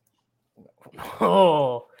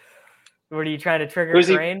 Oh, what are you trying to trigger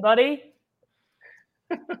your brain, buddy?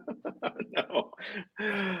 No.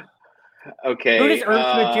 Okay. Who does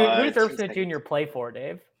Irv Smith Jr. play for,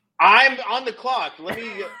 Dave? I'm on the clock. Let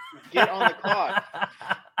me get on the clock.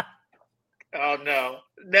 Oh,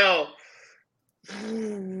 no.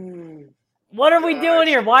 What are we doing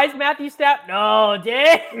here? Why is Matthew Stafford? No,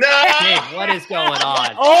 Dave. No. Dave, what is going on?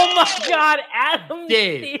 Oh, my God. Adam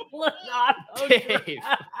Dave. Thielen. Dave.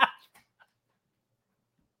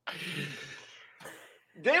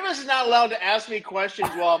 Davis is not allowed to ask me questions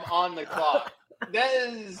while I'm on the clock. That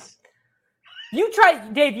is. You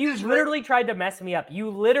tried, Dave. You literally tried to mess me up. You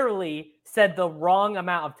literally said the wrong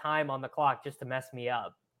amount of time on the clock just to mess me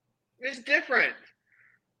up. It's different.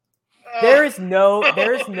 There's no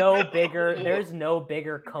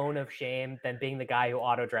bigger cone of shame than being the guy who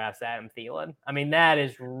auto drafts Adam Thielen. I mean, that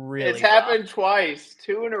is really. It's happened twice,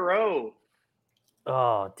 2 in a row.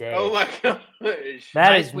 Oh, Dave. Oh my gosh. That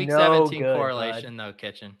nice is week no 17 good, correlation though,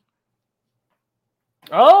 Kitchen.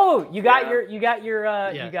 Oh, you got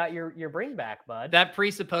your bring back, bud. That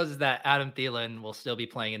presupposes that Adam Thielen will still be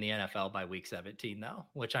playing in the NFL by week 17, though,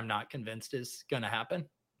 which I'm not convinced is going to happen.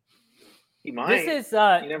 He might. This is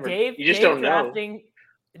Dave. You just Dave don't drafting,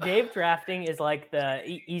 know. Dave drafting is like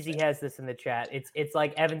Easy has this in the chat. It's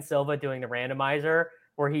like Evan Silva doing the randomizer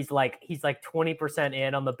where he's like 20%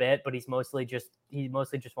 in on the bit, but he mostly just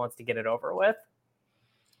wants to get it over with.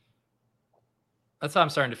 That's how I'm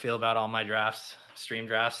starting to feel about all my drafts, stream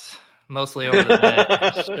drafts, mostly over the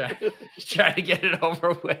net. just try to get it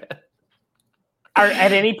over with.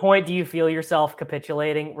 At any point, do you feel yourself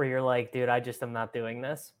capitulating where you're like, dude, I just am not doing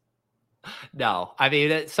this? No, I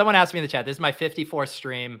mean, someone asked me in the chat, this is my 54th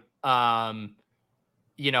stream. I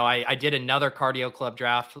did another cardio club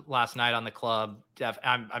draft last night on the club.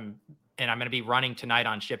 I'm going to be running tonight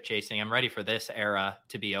on ship chasing. I'm ready for this era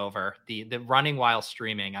to be over. The running while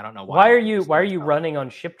streaming. I don't know why. Why are you running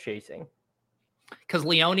on ship chasing? Because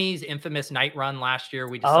Leone's infamous night run last year,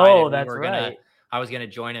 we decided I was going to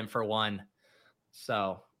join him for one.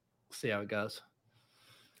 So we'll see how it goes.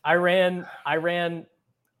 I ran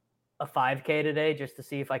a 5K today just to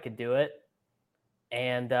see if I could do it.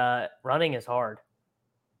 And running is hard.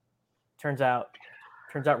 Turns out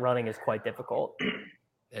running is quite difficult.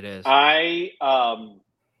 It is. I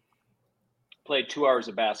played 2 hours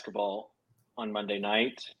of basketball on Monday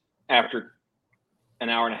night after an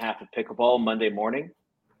hour and a half of pickleball Monday morning,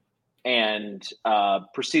 and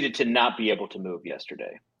proceeded to not be able to move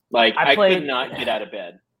yesterday. I could not get out of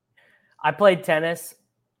bed. I played tennis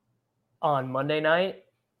on Monday night,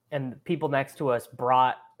 and people next to us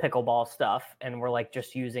brought pickleball stuff, and we're like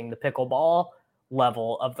just using the pickleball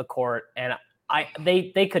level of the court, and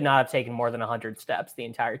they could not have taken more than 100 steps the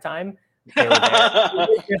entire time they were there.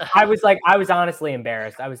 I was honestly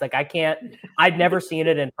embarrassed. I was like, I'd never seen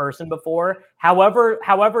it in person before.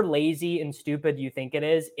 However lazy and stupid you think it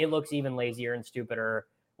is, it looks even lazier and stupider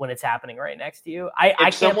when it's happening right next to you.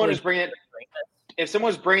 If someone's bringing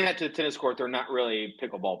that to the tennis court, they're not really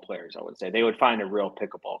pickleball players, I would say. They would find a real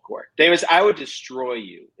pickleball court. Davis, I would destroy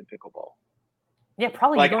you in pickleball. Yeah,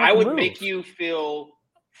 probably. I would make you feel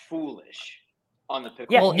foolish on the pickleball.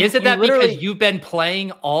 Yeah, well, isn't that because you've been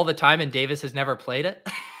playing all the time and Davis has never played it?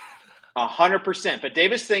 100%. But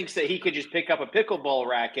Davis thinks that he could just pick up a pickleball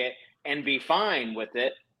racket and be fine with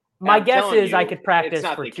it. My guess is I could practice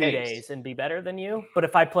for 2 days and be better than you. But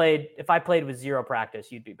if I played with zero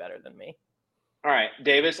practice, you'd be better than me. All right,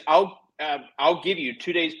 Davis, I'll give you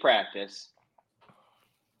 2 days practice.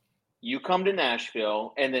 You come to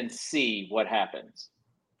Nashville and then see what happens.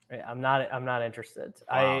 I'm not interested.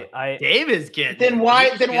 Wow. Dave is getting. Then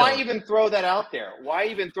why even throw that out there? Why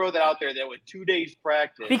even throw that out there that with 2 days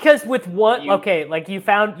practice? Because with one, you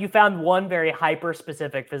found one very hyper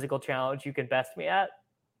specific physical challenge you could best me at.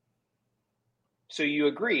 So you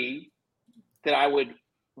agree that I would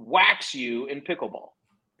wax you in pickleball?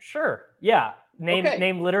 Sure. Yeah.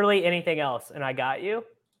 Name literally anything else, and I got you.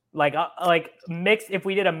 Like mixed. If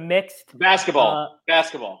we did a mixed basketball.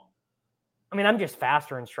 I mean, I'm just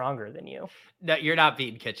faster and stronger than you. No, you're not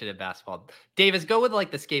beating Kitchen at basketball. Davis, go with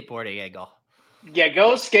like the skateboarding angle. Yeah,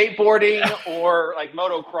 go skateboarding or like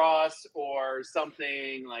motocross or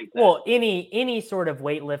something like that. Well, any sort of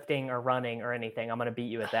weightlifting or running or anything, I'm going to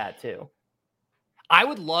beat you at that too. I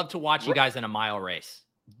would love to watch you guys in a mile race.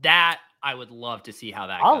 That I would love to see how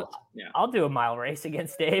that goes. Yeah. I'll do a mile race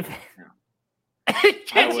against Dave.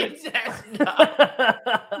 Kitchen says no.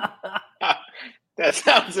 That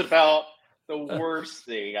sounds about the worst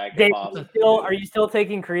thing I could possibly do. Are you still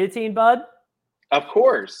taking creatine, bud? Of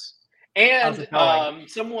course. And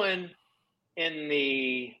someone in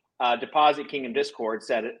the Deposit Kingdom Discord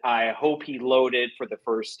said, I hope he loaded for the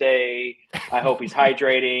first day. I hope he's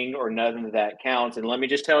hydrating or none of that counts. And let me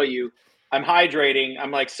just tell you, I'm hydrating.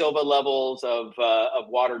 I'm like Silva levels of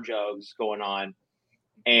water jugs going on.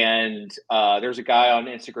 And there's a guy on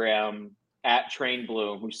Instagram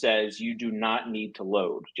 @TrainBloom who says you do not need to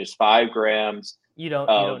load, just 5 grams. You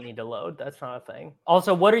don't need to load. That's not a thing.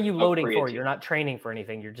 Also, what are you loading for? Creatine. You're not training for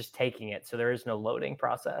anything. You're just taking it. So there is no loading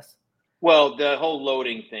process. Well, the whole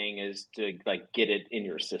loading thing is to like get it in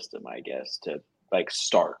your system, I guess, to like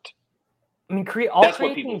start. I mean, all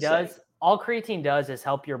creatine does is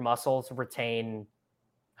help your muscles retain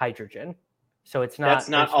hydrogen. So it's not. That's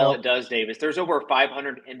not all it does, Davis. There's over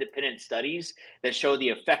 500 independent studies that show the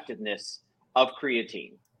effectiveness of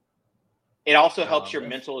creatine. It also helps your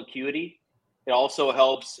mental acuity. It also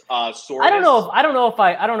helps soreness. I don't know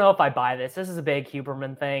if I buy this. This is a big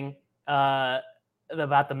Huberman thing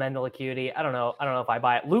about the mental acuity. I don't know if I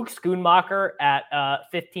buy it. Luke Schoonmaker at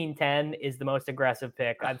 15-10 is the most aggressive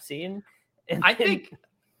pick I've seen. I think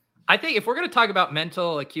if we're going to talk about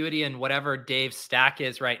mental acuity and whatever Dave's stack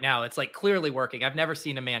is right now, it's like clearly working. I've never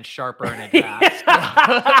seen a man sharper in a draft.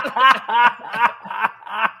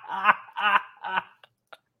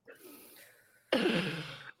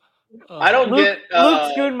 I don't get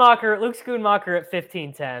Luke Schoonmaker at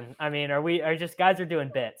 15-10. I mean, guys are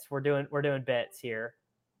doing bits. We're doing bits here,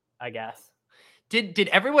 I guess. Did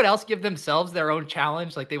everyone else give themselves their own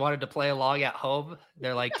challenge? Like they wanted to play along at home?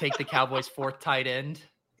 They're like, take the Cowboys' fourth tight end,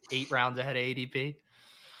 8 rounds ahead of ADP.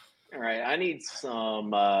 All right, I need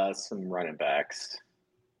some running backs.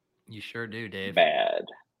 You sure do, Dave. Bad.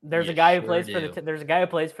 There's a guy who plays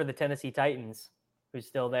for the Tennessee Titans who's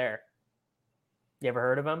still there. You ever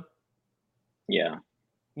heard of him? Yeah.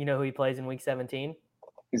 You know who he plays in Week 17?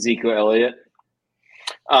 Ezekiel Elliott.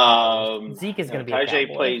 Zeke is going to be a Tajay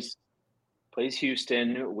Cowboy. plays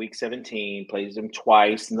Houston Week 17. Plays them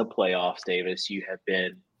twice in the playoffs. Davis, you have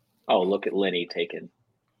been. Oh, look at Lenny taken.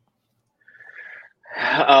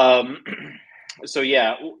 So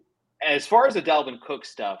yeah, as far as the Dalvin Cook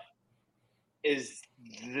stuff is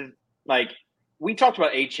we talked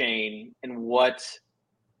about A-Chain and what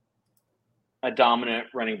a dominant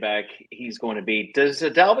running back he's going to be. Does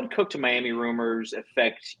the Dalvin Cook to Miami rumors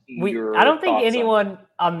affect your I don't think thoughts anyone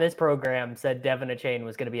on this program said Devin A-Chain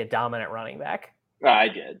was going to be a dominant running back. I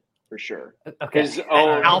did, for sure. Okay.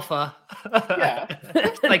 Alpha. Yeah.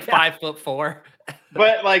 Like 5'4".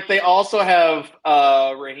 But they also have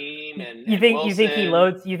Raheem and you think Wilson.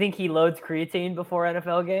 you think he loads creatine before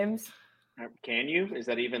NFL games? Can you? Is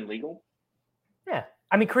that even legal? Yeah.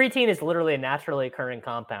 I mean, creatine is literally a naturally occurring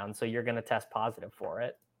compound, so you're going to test positive for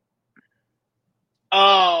it.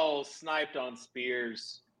 Oh, sniped on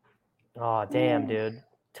Spears. Oh, damn, dude.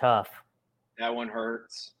 Tough. That one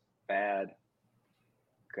hurts. Bad.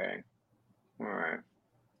 Okay. All right.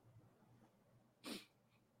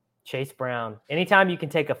 Chase Brown. Anytime you can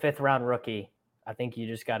take a 5th-round rookie, I think you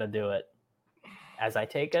just got to do it. As I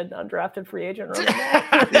take an undrafted free agent running back.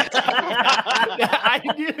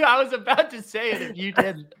 I was about to say it if you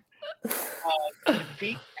didn't.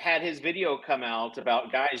 Pete had his video come out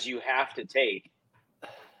about guys you have to take,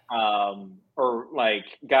 or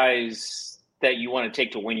guys that you want to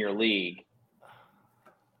take to win your league.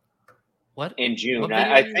 What in June?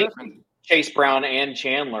 I think Chase Brown and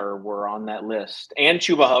Chandler were on that list, and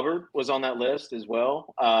Chuba Hubbard was on that list as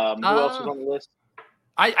well. Who else was on the list?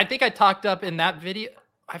 I think I talked up in that video.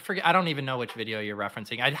 I forget. I don't even know which video you're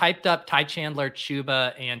referencing. I hyped up Ty Chandler,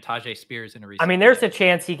 Chuba, and Tajay Spears in a recent. I mean, there's a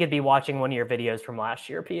chance he could be watching one of your videos from last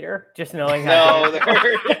year, Peter. Just knowing how.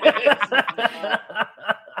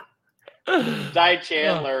 Ty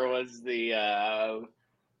Chandler was the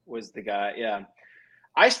guy. Yeah,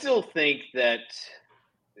 I still think that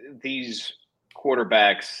these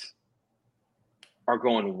quarterbacks are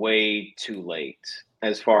going way too late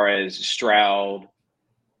as far as Stroud,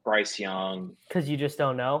 Bryce Young. Because you just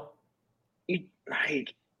don't know? You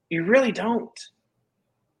really don't.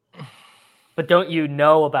 But don't you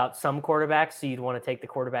know about some quarterbacks, so you'd want to take the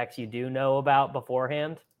quarterbacks you do know about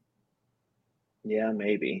beforehand? Yeah,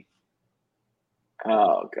 maybe.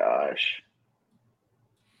 Oh, gosh.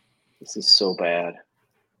 This is so bad.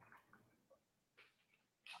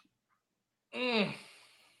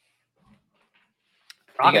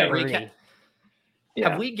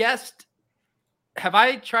 Have we guessed? Have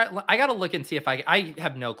I tried? I got to look and see if I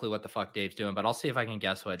have no clue what the fuck Dave's doing, but I'll see if I can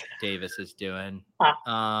guess what Davis is doing.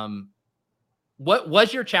 What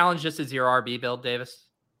was your challenge? Just as your RB build, Davis?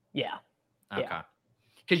 Yeah. Okay. Yeah.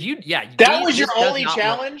 Because that was your only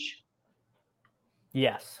challenge?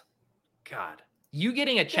 Yes. God. You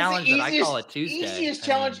getting a challenge that I call a Tuesday. Easiest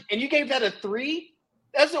challenge, and you gave that a 3?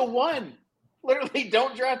 That's a 1. Literally,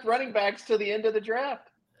 don't draft running backs till the end of the draft.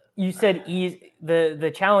 You said ease.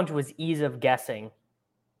 The challenge was ease of guessing.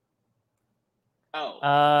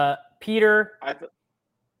 Oh. Peter,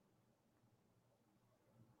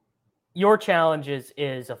 your challenge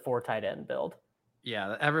is a 4 tight end build.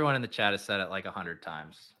 Yeah, everyone in the chat has said it like 100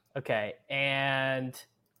 times. Okay, and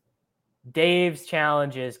Dave's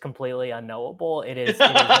challenge is completely unknowable. It is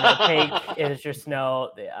opaque. It is just I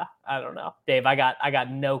don't know. Dave, I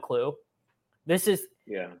got no clue. This is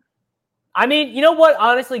I mean, you know what?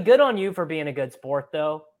 Honestly, good on you for being a good sport,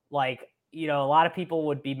 though. Like, a lot of people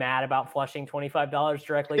would be mad about flushing $25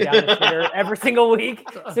 directly down the shitter every single week.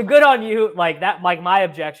 So good on you. Like that. Like my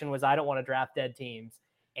objection was I don't want to draft dead teams,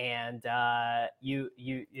 and you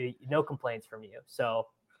no complaints from you. So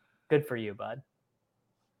good for you, bud.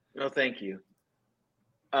 No, thank you.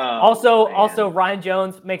 Also, Ryan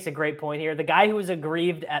Jones makes a great point here. The guy who was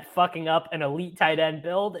aggrieved at fucking up an elite tight end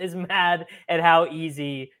build is mad at how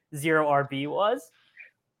easy 0 RB was.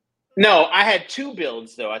 No, I had 2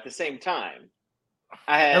 builds though at the same time.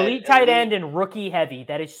 I had elite tight end and rookie heavy.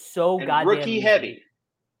 That is so goddamn rookie easy. heavy.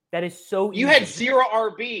 That is so easy. You had 0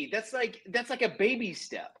 RB. That's like a baby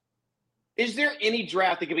step. Is there any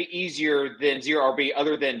draft that could be easier than 0 RB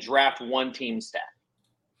other than draft 1 team stack?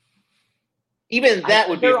 Even that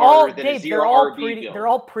would be harder than a 0 RB build. They're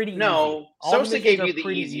all pretty easy. No, Sosa gave you the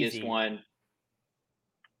easiest one.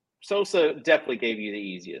 Sosa definitely gave you the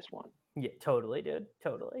easiest one. Yeah, totally, dude.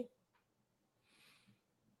 Totally.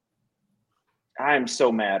 I'm so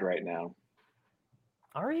mad right now.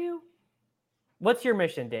 Are you? What's your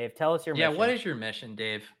mission, Dave? Tell us your mission. Yeah, what is your mission,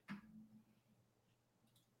 Dave?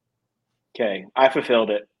 Okay, I fulfilled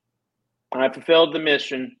it. I fulfilled the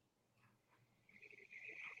mission.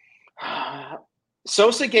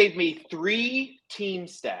 Sosa gave me 3 team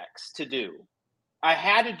stacks to do. I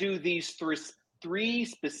had to do these 3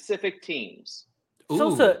 specific teams.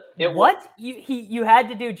 Sosa, what? You had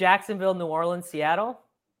to do Jacksonville, New Orleans, Seattle?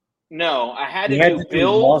 No, I had to do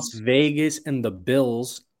Bills, Las Vegas, and the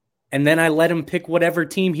Bills, and then I let him pick whatever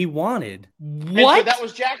team he wanted. What? So that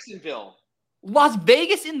was Jacksonville. Las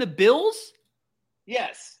Vegas and the Bills?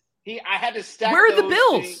 Yes. I had to stack. Where are the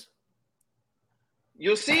Bills? Things.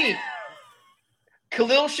 You'll see.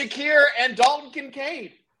 Khalil Shakir and Dalton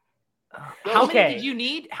Kincaid. How many did you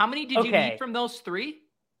need? How many did you need from those 3?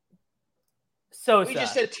 Sosa. We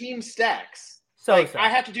just said team stacks. Sosa. I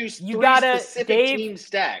have to do 3 specific team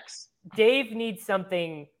stacks. Dave needs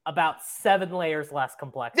something about 7 layers less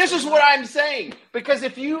complex. This is what I'm saying. Because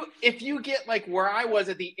if you get like where I was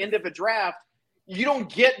at the end of a draft, you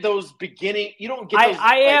don't get those beginning. You don't get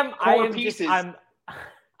those core pieces.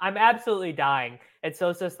 I'm absolutely dying at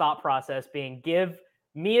Sosa's thought process being give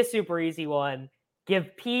me a super easy one,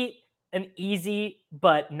 give Pete an easy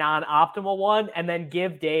but non-optimal one, and then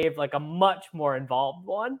give Dave like a much more involved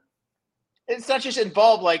one. It's not just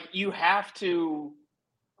involved, like you have to,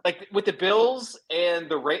 like with the Bills and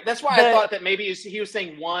the Raiders. That's why I thought that maybe he was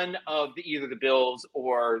saying one of either the Bills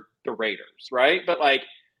or the Raiders, right? But like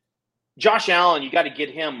Josh Allen, you got to get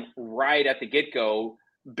him right at the get-go.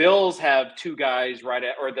 Bills have 2 guys right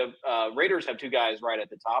at, or the Raiders have 2 guys right at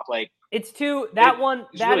the top. Like it's too that one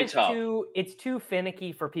it's that really is tough. it's too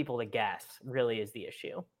finicky for people to guess. Really, is the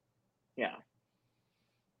issue. Yeah.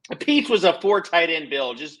 Pete's was a 4 tight end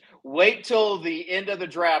build. Just wait till the end of the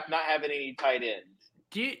draft, not having any tight ends.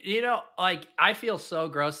 Do you know, like, I feel so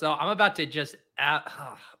gross though. I'm about to just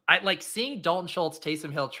I like seeing Dalton Schultz,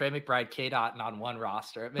 Taysom Hill, Trey McBride, K-Dot on one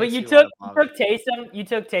roster. But you took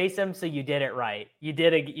Taysom, so you did it right. You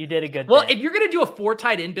did a good Well, thing. if you're gonna do a 4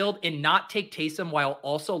 tight end build and not take Taysom while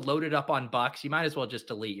also loaded up on Bucks, you might as well just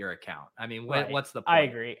delete your account. I mean, what's the point? I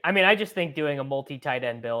agree. I mean, I just think doing a multi-tight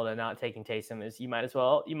end build and not taking Taysom is you might as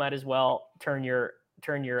well turn your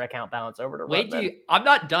account balance over to I'm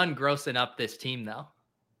not done grossing up this team though.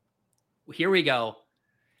 Here we go.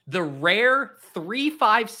 The rare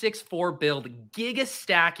 3-5-6-4 build, giga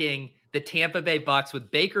stacking the Tampa Bay Bucks with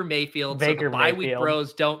Baker Mayfield. So the bye week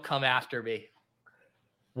bros don't come after me.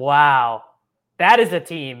 Wow. That is a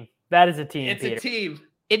team. It's Peter. A team.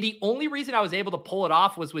 And the only reason I was able to pull it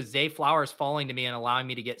off was with Zay Flowers falling to me and allowing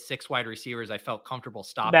me to get 6 wide receivers I felt comfortable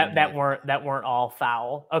stopping. That weren't all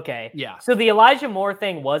foul. Okay. Yeah. So the Elijah Moore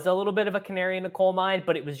thing was a little bit of a canary in the coal mine,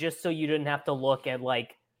 but it was just so you didn't have to look at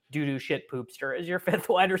like doo-doo shit poopster as your 5th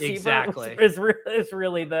wide receiver. Exactly. Is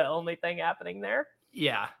really the only thing happening there.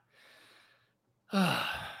 Yeah.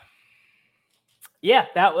 Yeah,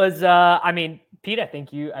 that was I mean, Pete, I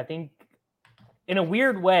think in a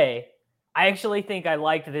weird way, I actually think I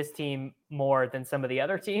liked this team more than some of the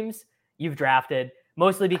other teams you've drafted,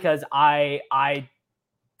 mostly because I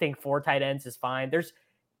think 4 tight ends is fine. There's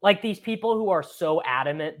like these people who are so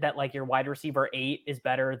adamant that like your wide receiver 8 is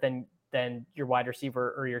better than your wide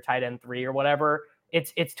receiver or your tight end 3 or whatever.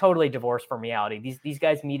 It's totally divorced from reality. These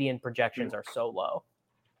guys' median projections are so low.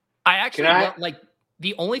 I actually like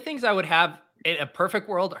the only things I would have in a perfect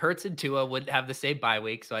world, Hurts and Tua would have the same bye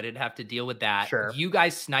week, so I didn't have to deal with that. Sure. You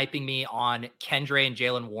guys sniping me on Kendre and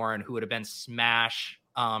Jalen Warren, who would have been smash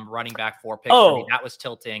running back 4 picks for me. That was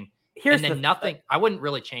tilting. Here's and then nothing. I wouldn't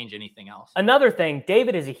really change anything else. Another thing,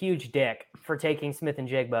 David is a huge dick for taking Smith and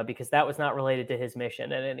Jigba because that was not related to his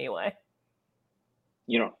mission in any way.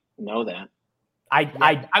 You don't know that.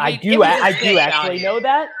 I do actually know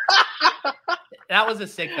that. That was a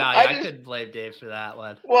sick value. I couldn't blame Dave for that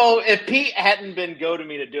one. Well, if Pete hadn't been go to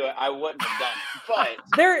me to do it, I wouldn't have done it.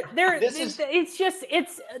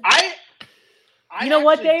 But you know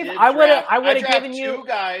what, Dave? I would have given you 2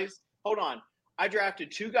 guys. Hold on. I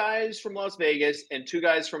drafted 2 guys from Las Vegas and 2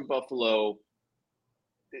 guys from Buffalo.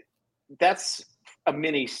 That's a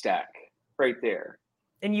mini stack right there.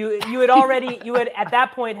 And you had at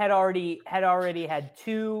that point had already had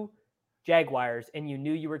 2 Jaguars, and you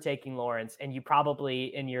knew you were taking Lawrence, and you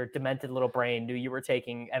probably in your demented little brain knew you were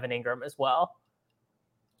taking Evan Ingram as well.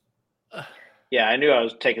 Yeah, I knew I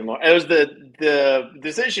was taking Lawrence. It was the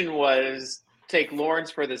decision was take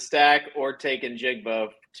Lawrence for the stack or taking Jigba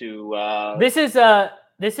to. This is a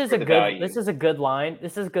good line.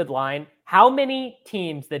 This is a good line. How many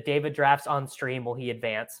teams that David drafts on stream will he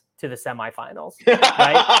advance to the semifinals?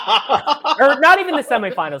 Right? Or not even the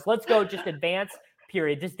semifinals. Let's go just advance.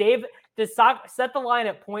 Period. Does set the line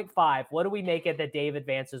at 0.5? What do we make it that Dave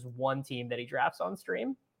advances 1 team that he drafts on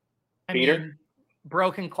stream? Peter,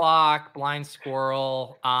 broken clock, blind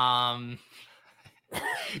squirrel.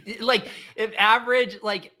 Like if average,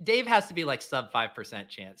 like Dave has to be like sub 5%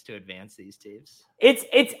 chance to advance these teams.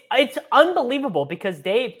 It's unbelievable because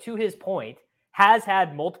Dave, to his point, has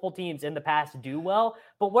had multiple teams in the past do well.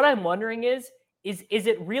 But what I'm wondering is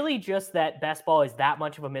it really just that best ball is that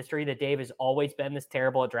much of a mystery that Dave has always been this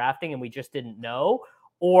terrible at drafting and we just didn't know?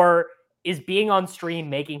 Or is being on stream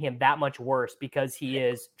making him that much worse because he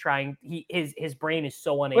is trying, his brain is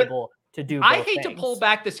so unable to do both I hate things. to pull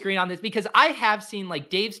back the screen on this because I have seen like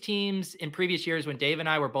Dave's teams in previous years when Dave and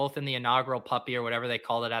I were both in the inaugural puppy or whatever they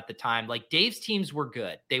called it at the time. Like Dave's teams were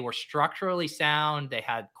good. They were structurally sound. They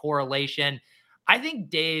had correlation. I think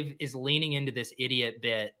Dave is leaning into this idiot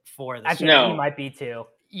bit for this. He might be too.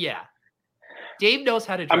 Yeah. Dave knows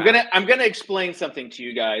how to draft. I'm gonna explain something to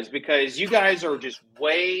you guys because you guys are just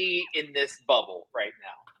way in this bubble right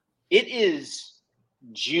now. It is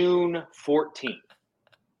June 14th.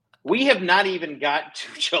 We have not even got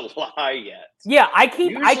to July yet. Yeah, I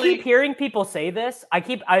keep hearing people say this.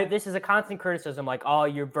 This is a constant criticism, like, "Oh,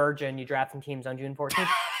 you're virgin. You drafting teams on June 14th."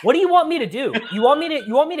 What do you want me to do? You want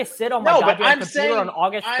me to sit on my goddamn computer on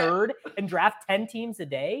August 3rd and draft 10 teams a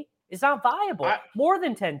day? It's not viable. More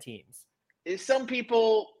than 10 teams. Some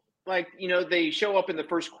people, like, they show up in the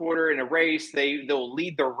first quarter in a race. They'll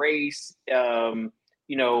lead the race.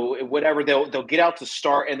 Whatever, they'll get out to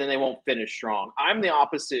start and then they won't finish strong. I'm the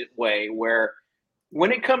opposite way where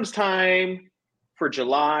when it comes time for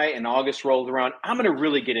July and August rolls around, I'm going to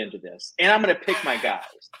really get into this and I'm going to pick my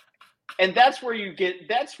guys. And that's where you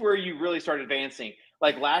really start advancing.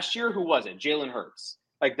 Like last year, who was it? Jalen Hurts.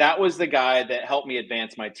 Like that was the guy that helped me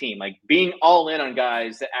advance my team. Like being all in on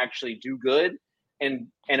guys that actually do good and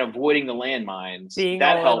avoiding the landmines. Being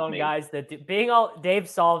that all helped in on me. guys that do, Dave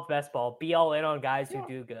solved best ball. Be all in on guys who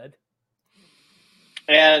do good.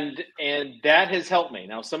 And that has helped me.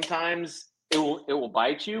 Now sometimes it will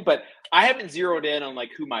bite you, but I haven't zeroed in on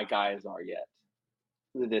like who my guys are yet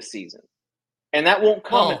this season. And that won't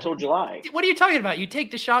come until July. What are you talking about? You take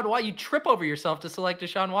Deshaun Watson, you trip over yourself to select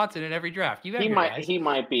Deshaun Watson in every draft. He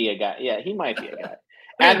might be a guy. Yeah, he might be a guy.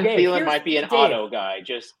 Adam Thielen might be an auto guy.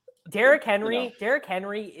 Just Derrick Henry. Derrick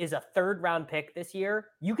Henry is a 3rd round pick this year.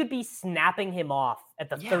 You could be snapping him off at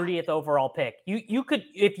the 30th overall pick. You could,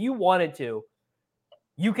 if you wanted to,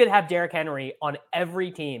 you could have Derrick Henry on every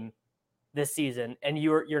team this season, and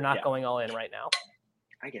you're not going all in right now.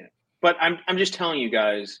 I get it, but I'm just telling you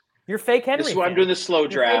guys. You're fake Henry. This is why I'm doing the slow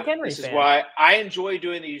draft. This is why I enjoy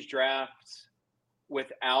doing these drafts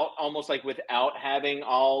without having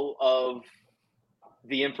all of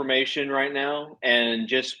the information right now and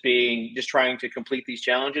just trying to complete these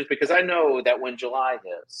challenges because I know that when July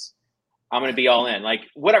hits, I'm going to be all in. Like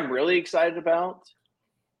what I'm really excited about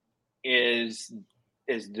is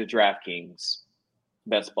the DraftKings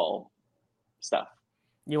best ball stuff.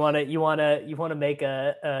 You want to make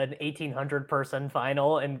an 1,800 person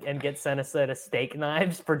final and get sent a set of steak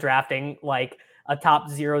knives for drafting like a top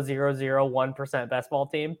 0.001% best ball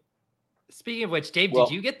team? Speaking of which, Dave,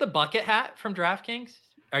 did you get the bucket hat from DraftKings?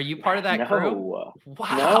 Are you part of that crew? Wow.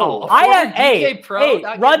 No. Hey,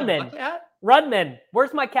 Rudman,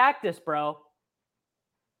 where's my cactus, bro?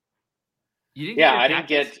 You didn't I didn't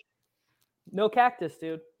get no cactus,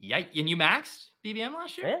 dude. Yeah, and you maxed BBM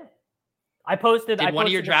last year? Yeah. I posted. Did one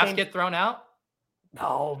of your drafts get thrown out?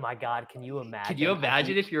 Oh my God! Can you imagine? Can you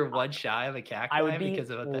imagine if you're one shy of a cacti? I would be because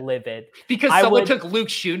of that? livid. Because someone took Luke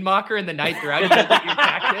Schoonmaker in the 9th round because of your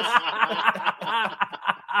cactus.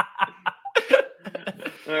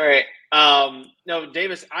 All right. No,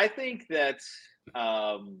 Davis, I think that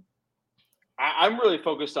I'm really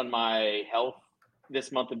focused on my health this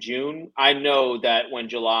month of June. I know that when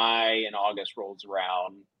July and August rolls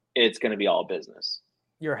around, it's going to be all business.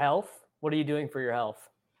 Your health? What are you doing for your health?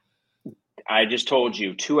 I just told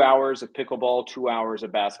you 2 hours of pickleball, 2 hours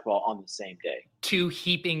of basketball on the same day. 2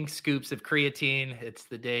 heaping scoops of creatine. It's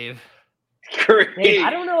the Dave. Dave, I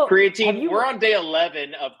don't know. Creatine. We're on day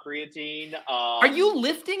 11 of creatine. Are you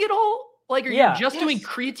lifting at all? Like, are you just doing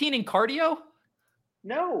creatine and cardio?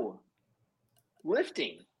 No.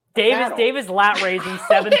 Lifting. Davis lat raising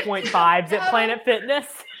 7.5s at Planet Fitness.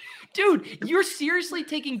 Dude, you're seriously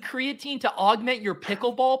taking creatine to augment your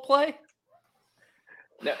pickleball play?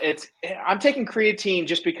 No, I'm taking creatine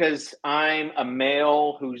just because I'm a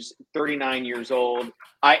male who's 39 years old.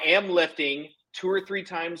 I am lifting 2 or 3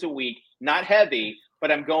 times a week, not heavy,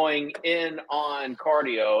 but I'm going in on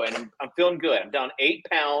cardio and I'm feeling good. I'm down 8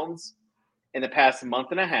 pounds in the past month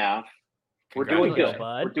and a half. We're doing good.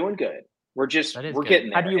 Bud. We're doing good. We're good.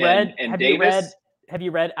 getting there. Have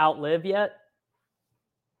you read Outlive yet?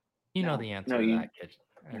 You know the answer to that, kid.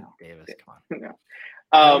 No. Davis, come on. No.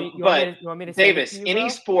 You want me to Davis, you, any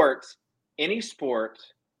sport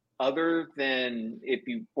other than if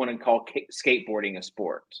you want to call skateboarding a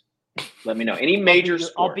sport, let me know. Any major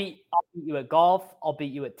sport. I'll beat you at golf. I'll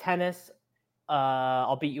beat you at tennis.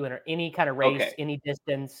 I'll beat you in any kind of race, any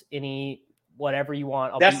distance, any whatever you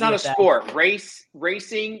want. That's not a sport.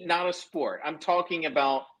 Racing, not a sport. I'm talking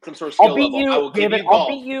about some sort of skill level. I will give you golf.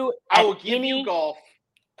 I will give you golf.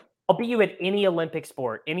 I'll beat you at any Olympic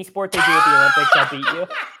sport. Any sport they do at the Olympics, I'll beat you.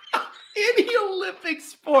 Any Olympic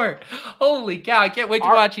sport. Holy cow. I can't wait to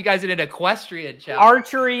watch you guys in an equestrian challenge.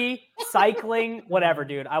 Archery, cycling, whatever,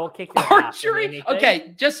 dude. I will kick you. Archery?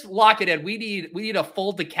 Okay, just lock it in. We need a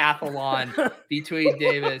full decathlon between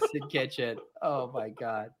Davis and Kitchen. Oh my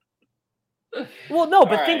God. Well, no,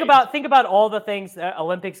 but think about all the things that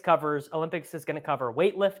Olympics covers. Olympics is going to cover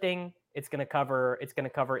weightlifting. It's going to cover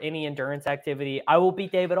any endurance activity. I will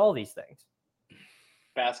beat Dave at all these things.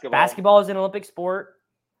 Basketball is an Olympic sport.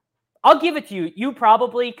 I'll give it to you. You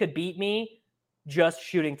probably could beat me just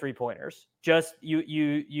shooting 3-pointers. Just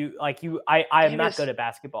I am not good at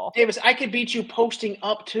basketball. Davis, I could beat you posting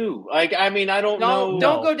up too. Like, I mean, I don't know.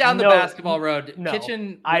 Don't go down the basketball road. No.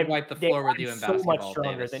 Kitchen would wipe the floor with you in basketball. So much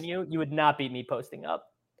stronger Davis. than you. You would not beat me posting up.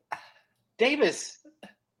 Davis,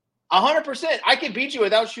 100%. I could beat you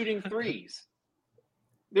without shooting threes.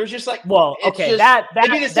 There's just like, well, okay, that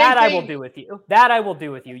I will thing. do with you. That I will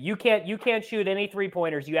do with you. You can't shoot any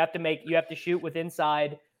 3-pointers. You have to shoot with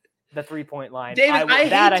inside the 3-point line. Davis,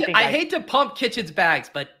 I hate to pump Kitchen's bags,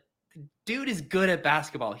 but dude is good at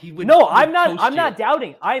basketball. He would. No, I'm not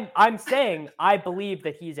doubting. I'm saying I believe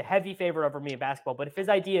that he's a heavy favorite over me in basketball. But if his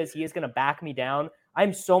idea is he is going to back me down,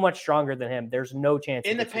 I'm so much stronger than him. There's no chance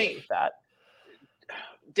in the paint with that.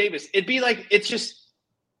 Davis, it'd be like if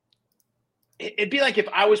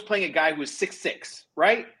I was playing a guy who was 6'6",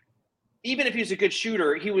 right? Even if he's a good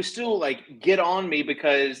shooter, he would still like get on me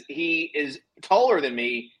because he is taller than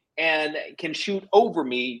me and can shoot over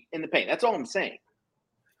me in the paint. That's all I'm saying.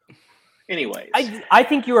 Anyways, I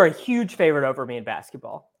think you are a huge favorite over me in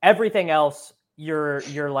basketball. Everything else, you're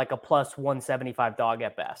like a plus 175 dog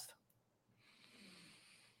at best.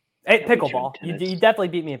 Hey, pickleball, you definitely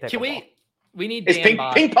beat me in pickleball. Can we need ping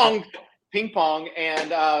pong and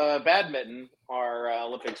badminton are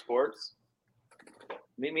Olympic sports.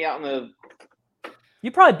 Meet me out in the.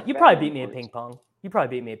 You probably beat me in ping pong. You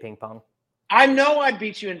probably beat me at ping pong. I know I'd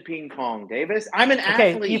beat you in ping pong, Davis. I'm an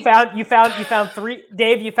athlete. You found three.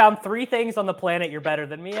 Dave, you found 3 things on the planet you're better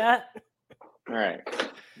than me at. All right.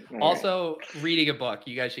 Also, reading a book.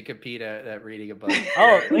 You guys should compete at reading a book.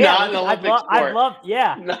 Oh, yeah. Not an Olympic sport. I'd love.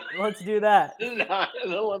 Yeah, let's do that. Not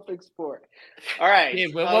an Olympic sport. All right.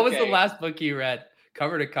 Dave, what was the last book you read?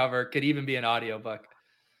 Cover to cover. Could even be an audiobook.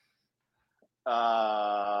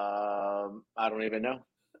 I don't even know.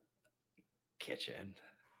 Kitchen.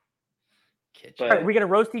 All right, we gonna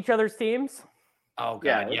roast each other's teams? Oh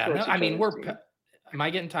God, yeah. No, I mean, am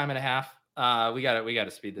I getting time and a half? We got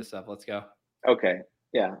to speed this up. Let's go. Okay.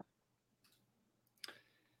 Yeah.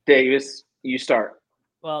 Davis, you start.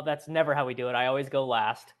 Well, that's never how we do it. I always go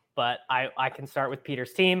last, but I can start with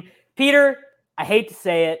Peter's team. Peter, I hate to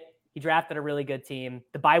say it, he drafted a really good team.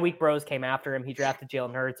 The bye week bros came after him. He drafted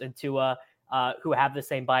Jalen Hurts and Tua. who have the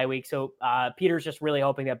same bye week. So Peter's just really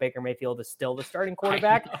hoping that Baker Mayfield is still the starting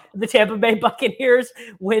quarterback. The Tampa Bay Buccaneers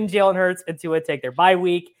win Jalen Hurts and Tua take their bye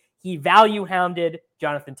week. He value hounded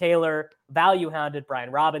Jonathan Taylor, value hounded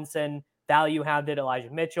Brian Robinson, value hounded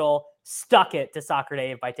Elijah Mitchell, stuck it to Soccer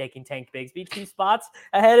Dave by taking Tank Bigsby 2 spots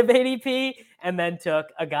ahead of ADP, and then took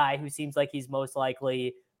a guy who seems like he's most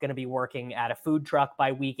likely going to be working at a food truck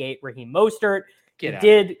by week 8, Raheem Mostert. He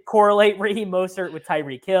did correlate Raheem Mostert with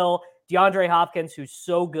Tyreek Hill. DeAndre Hopkins, who's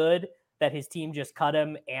so good that his team just cut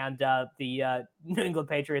him, and the New England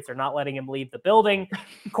Patriots are not letting him leave the building,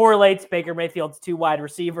 correlates Baker Mayfield's 2 wide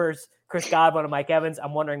receivers, Chris Godwin and Mike Evans.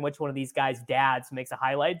 I'm wondering which one of these guys' dads makes a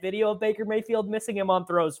highlight video of Baker Mayfield missing him on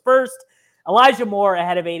throws first. Elijah Moore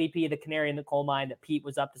ahead of ADP, the canary in the coal mine that Pete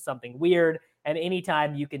was up to something weird. And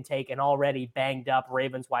anytime you can take an already banged up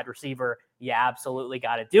Ravens wide receiver, you absolutely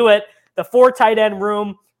got to do it. The 4 tight end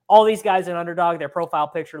room, all these guys in Underdog, their profile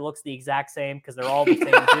picture looks the exact same because they're all the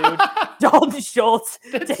same dude. Dalton Schultz,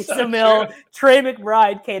 Taysom Hill, Trey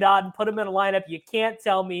McBride, Cade Otton, put them in a lineup. You can't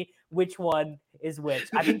tell me which one is which.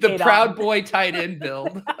 I think the Proud Boy tight end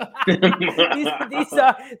build. This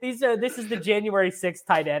is the January 6th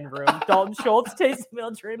tight end room. Dalton Schultz, Taysom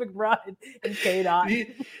Hill, Trey McBride, and Cade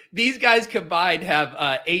Otton. These guys combined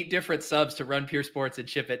have 8 different subs to Run Pure Sports and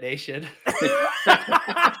Chip It Nation.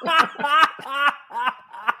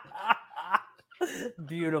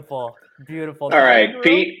 Beautiful. All right,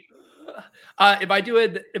 Pete. Am I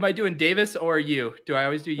doing Davis or you? Do I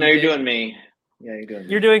always do you? No, you're Dave? doing me. Yeah, you're doing me.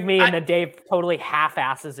 You're doing me, and then Dave totally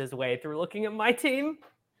half-asses his way through looking at my team.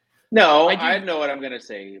 No, I know what I'm going to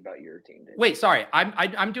say about your team, Dave. Wait, sorry.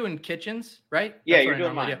 I'm doing Kitchens, right? Yeah, you're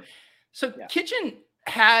doing mine. So yeah. Kitchen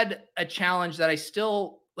had a challenge that I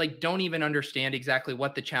still don't even understand exactly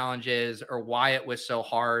what the challenge is or why it was so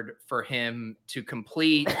hard for him to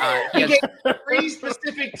complete. He has 3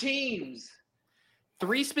 specific teams.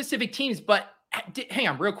 3 specific teams, but hang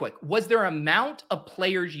on real quick. Was there an amount of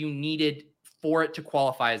players you needed for it to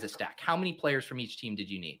qualify as a stack? How many players from each team did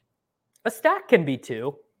you need? A stack can be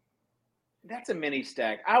 2. That's a mini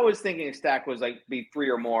stack. I was thinking a stack was be 3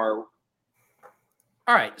 or more.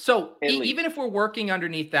 All right. So even if we're working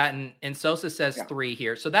underneath that, and Sosa says 3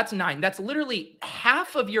 here, so that's 9. That's literally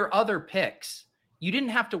half of your other picks. You didn't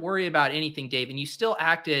have to worry about anything, Dave, and you still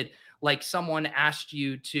acted like someone asked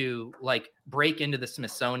you to break into the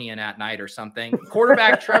Smithsonian at night or something.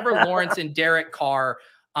 Quarterback Trevor Lawrence and Derek Carr.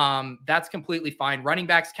 That's completely fine. Running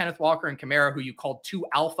backs Kenneth Walker and Kamara, who you called 2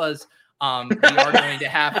 alphas. We are going to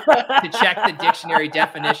have to check the dictionary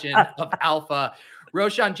definition of alpha.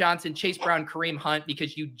 Roshan Johnson, Chase Brown, Kareem Hunt,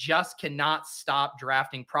 because you just cannot stop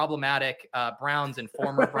drafting problematic Browns and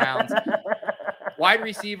former Browns. Wide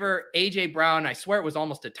receiver, A.J. Brown. I swear it was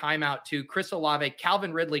almost a timeout too. Chris Olave,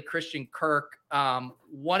 Calvin Ridley, Christian Kirk.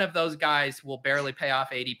 One of those guys will barely pay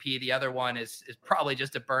off ADP. The other one is probably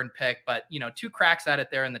just a burn pick, but 2 cracks at it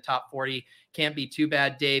there in the top 40. Can't be too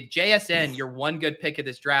bad, Dave. JSN, your one good pick of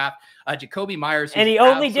this draft. Jacoby Myers. And he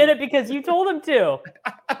only did it because you told him to.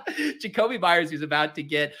 Jacoby Myers, who's about to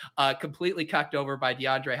get completely cucked over by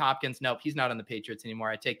DeAndre Hopkins. Nope, he's not on the Patriots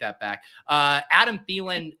anymore. I take that back. Adam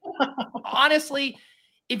Thielen. Honestly,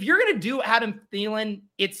 if you're going to do Adam Thielen,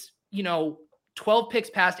 it's, 12 picks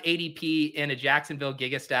past ADP in a Jacksonville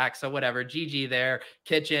gigastack. So whatever, GG there.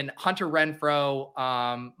 Kitchen, Hunter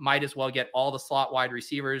Renfrow might as well get all the slot wide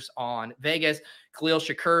receivers on Vegas. Khalil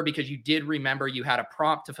Shakur, because you did remember you had a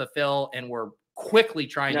prompt to fulfill and were quickly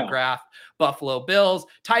trying to draft Buffalo Bills.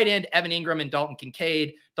 Tight end, Evan Ingram and Dalton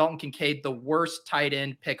Kincaid. Dalton Kincaid, the worst tight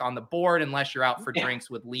end pick on the board, unless you're out for drinks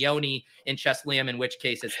with Leone and Chess Liam, in which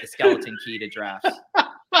case it's the skeleton key to drafts.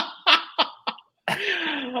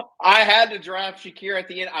 I had to draft Shakir at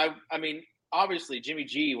the end. I mean, obviously Jimmy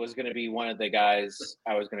G was going to be one of the guys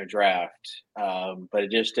I was going to draft, but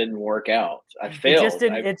it just didn't work out. I failed.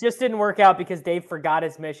 It just didn't work out because Dave forgot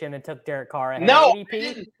his mission and took Derek Carr ahead of ADP. I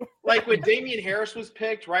didn't. When Damian Harris was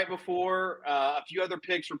picked right before, a few other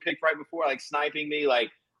picks were picked right before, sniping me.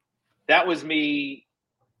 That was me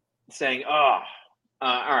saying, all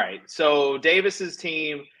right. So Davis's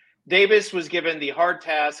team. Davis was given the hard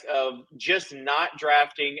task of just not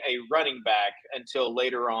drafting a running back until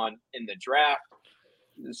later on in the draft.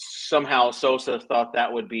 Somehow Sosa thought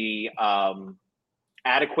that would be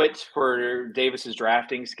adequate for Davis's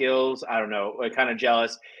drafting skills. I don't know. Kind of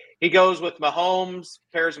jealous. He goes with Mahomes,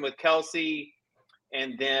 pairs him with Kelsey,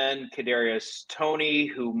 and then Kadarius Toney,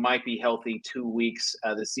 who might be healthy 2 weeks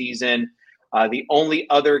of the season. The only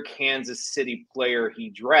other Kansas City player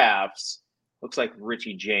he drafts looks like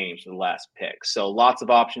Richie James, the last pick. So lots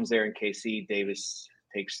of options there in KC. Davis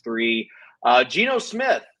takes 3. Geno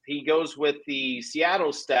Smith, he goes with the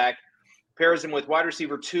Seattle stack. Pairs him with wide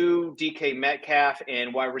receiver 2, DK Metcalf,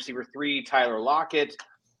 and wide receiver 3, Tyler Lockett.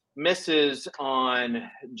 Misses on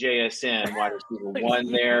JSN, wide receiver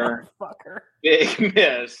 1 there. Big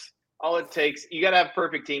miss. All it takes, you got to have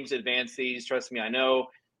perfect teams to advance these. Trust me, I know.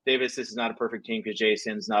 Davis, this is not a perfect team because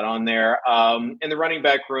JSN's not on there. And the running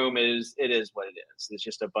back room it is what it is. It's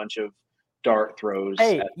just a bunch of dart throws.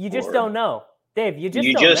 Hey, you just don't know. Dave, you just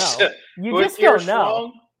don't know. You just don't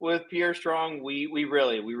know. With Pierre Strong, we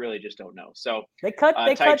really just don't know. So they cut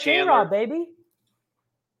J-Rod, baby.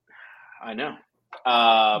 I know.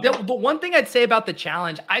 The one thing I'd say about the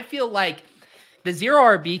challenge, I feel like the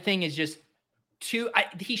 0 RB thing is just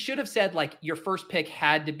he should have said like your first pick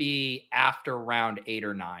had to be after round 8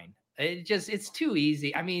 or 9. It's too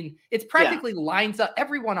easy. I mean, it's practically lines up.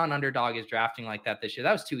 Everyone on Underdog is drafting like that this year.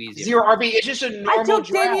 That was too easy. 0 RB. It's just a normal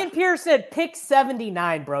draft. Dameon Pierce said pick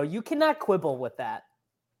 79, bro. You cannot quibble with that.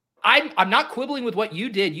 I'm not quibbling with what you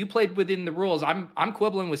did. You played within the rules. I'm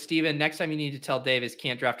quibbling with Steven. Next time you need to tell Davis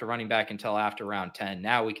can't draft a running back until after round 10.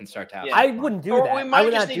 Now we can start to have I wouldn't do that. I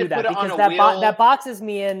would not do that because that boxes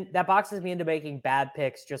me in. That boxes me into making bad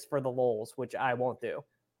picks just for the lulz, which I won't do.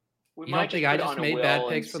 You don't think I just made bad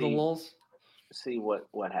picks for the lulz? See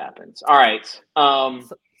what happens. All right.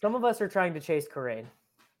 Some of us are trying to chase Kareem.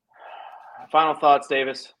 Final thoughts,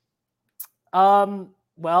 Davis.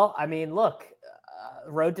 Well, I mean, look.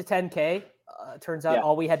 Road to 10K. Turns out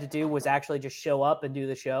all we had to do was actually just show up and do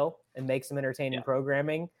the show and make some entertaining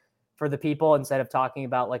programming for the people instead of talking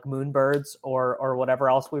about like Moonbirds or whatever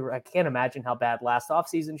else we were. I can't imagine how bad last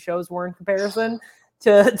offseason shows were in comparison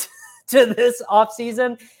to this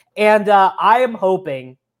offseason. And I am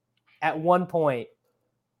hoping at one point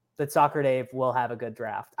that Soccer Dave will have a good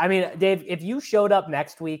draft. I mean, Dave, if you showed up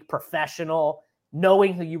next week professional,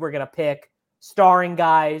 knowing who you were going to pick, starring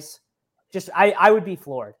guys, I would be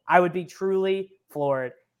floored. I would be truly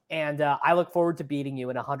floored. And I look forward to beating you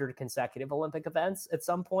in 100 consecutive Olympic events at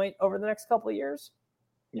some point over the next couple of years.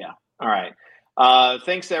 Yeah. All right.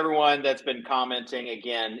 Thanks to everyone that's been commenting.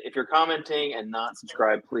 Again, if you're commenting and not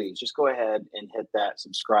subscribed, please just go ahead and hit that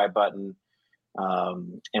subscribe button.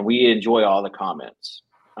 And we enjoy all the comments.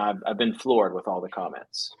 I've been floored with all the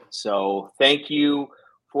comments. So thank you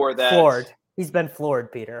for that. Floored. He's been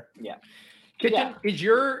floored, Peter. Yeah. Kitchen, is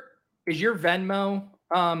your Venmo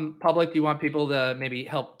public? Do you want people to maybe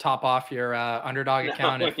help top off your Underdog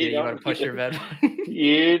account if you want to push your Venmo?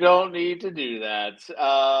 You don't need to do that.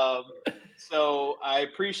 So I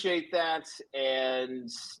appreciate that. And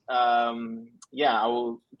I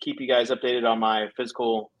will keep you guys updated on my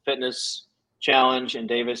physical fitness challenge. And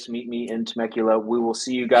Davis, meet me in Temecula. We will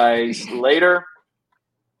see you guys later.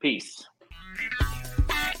 Peace.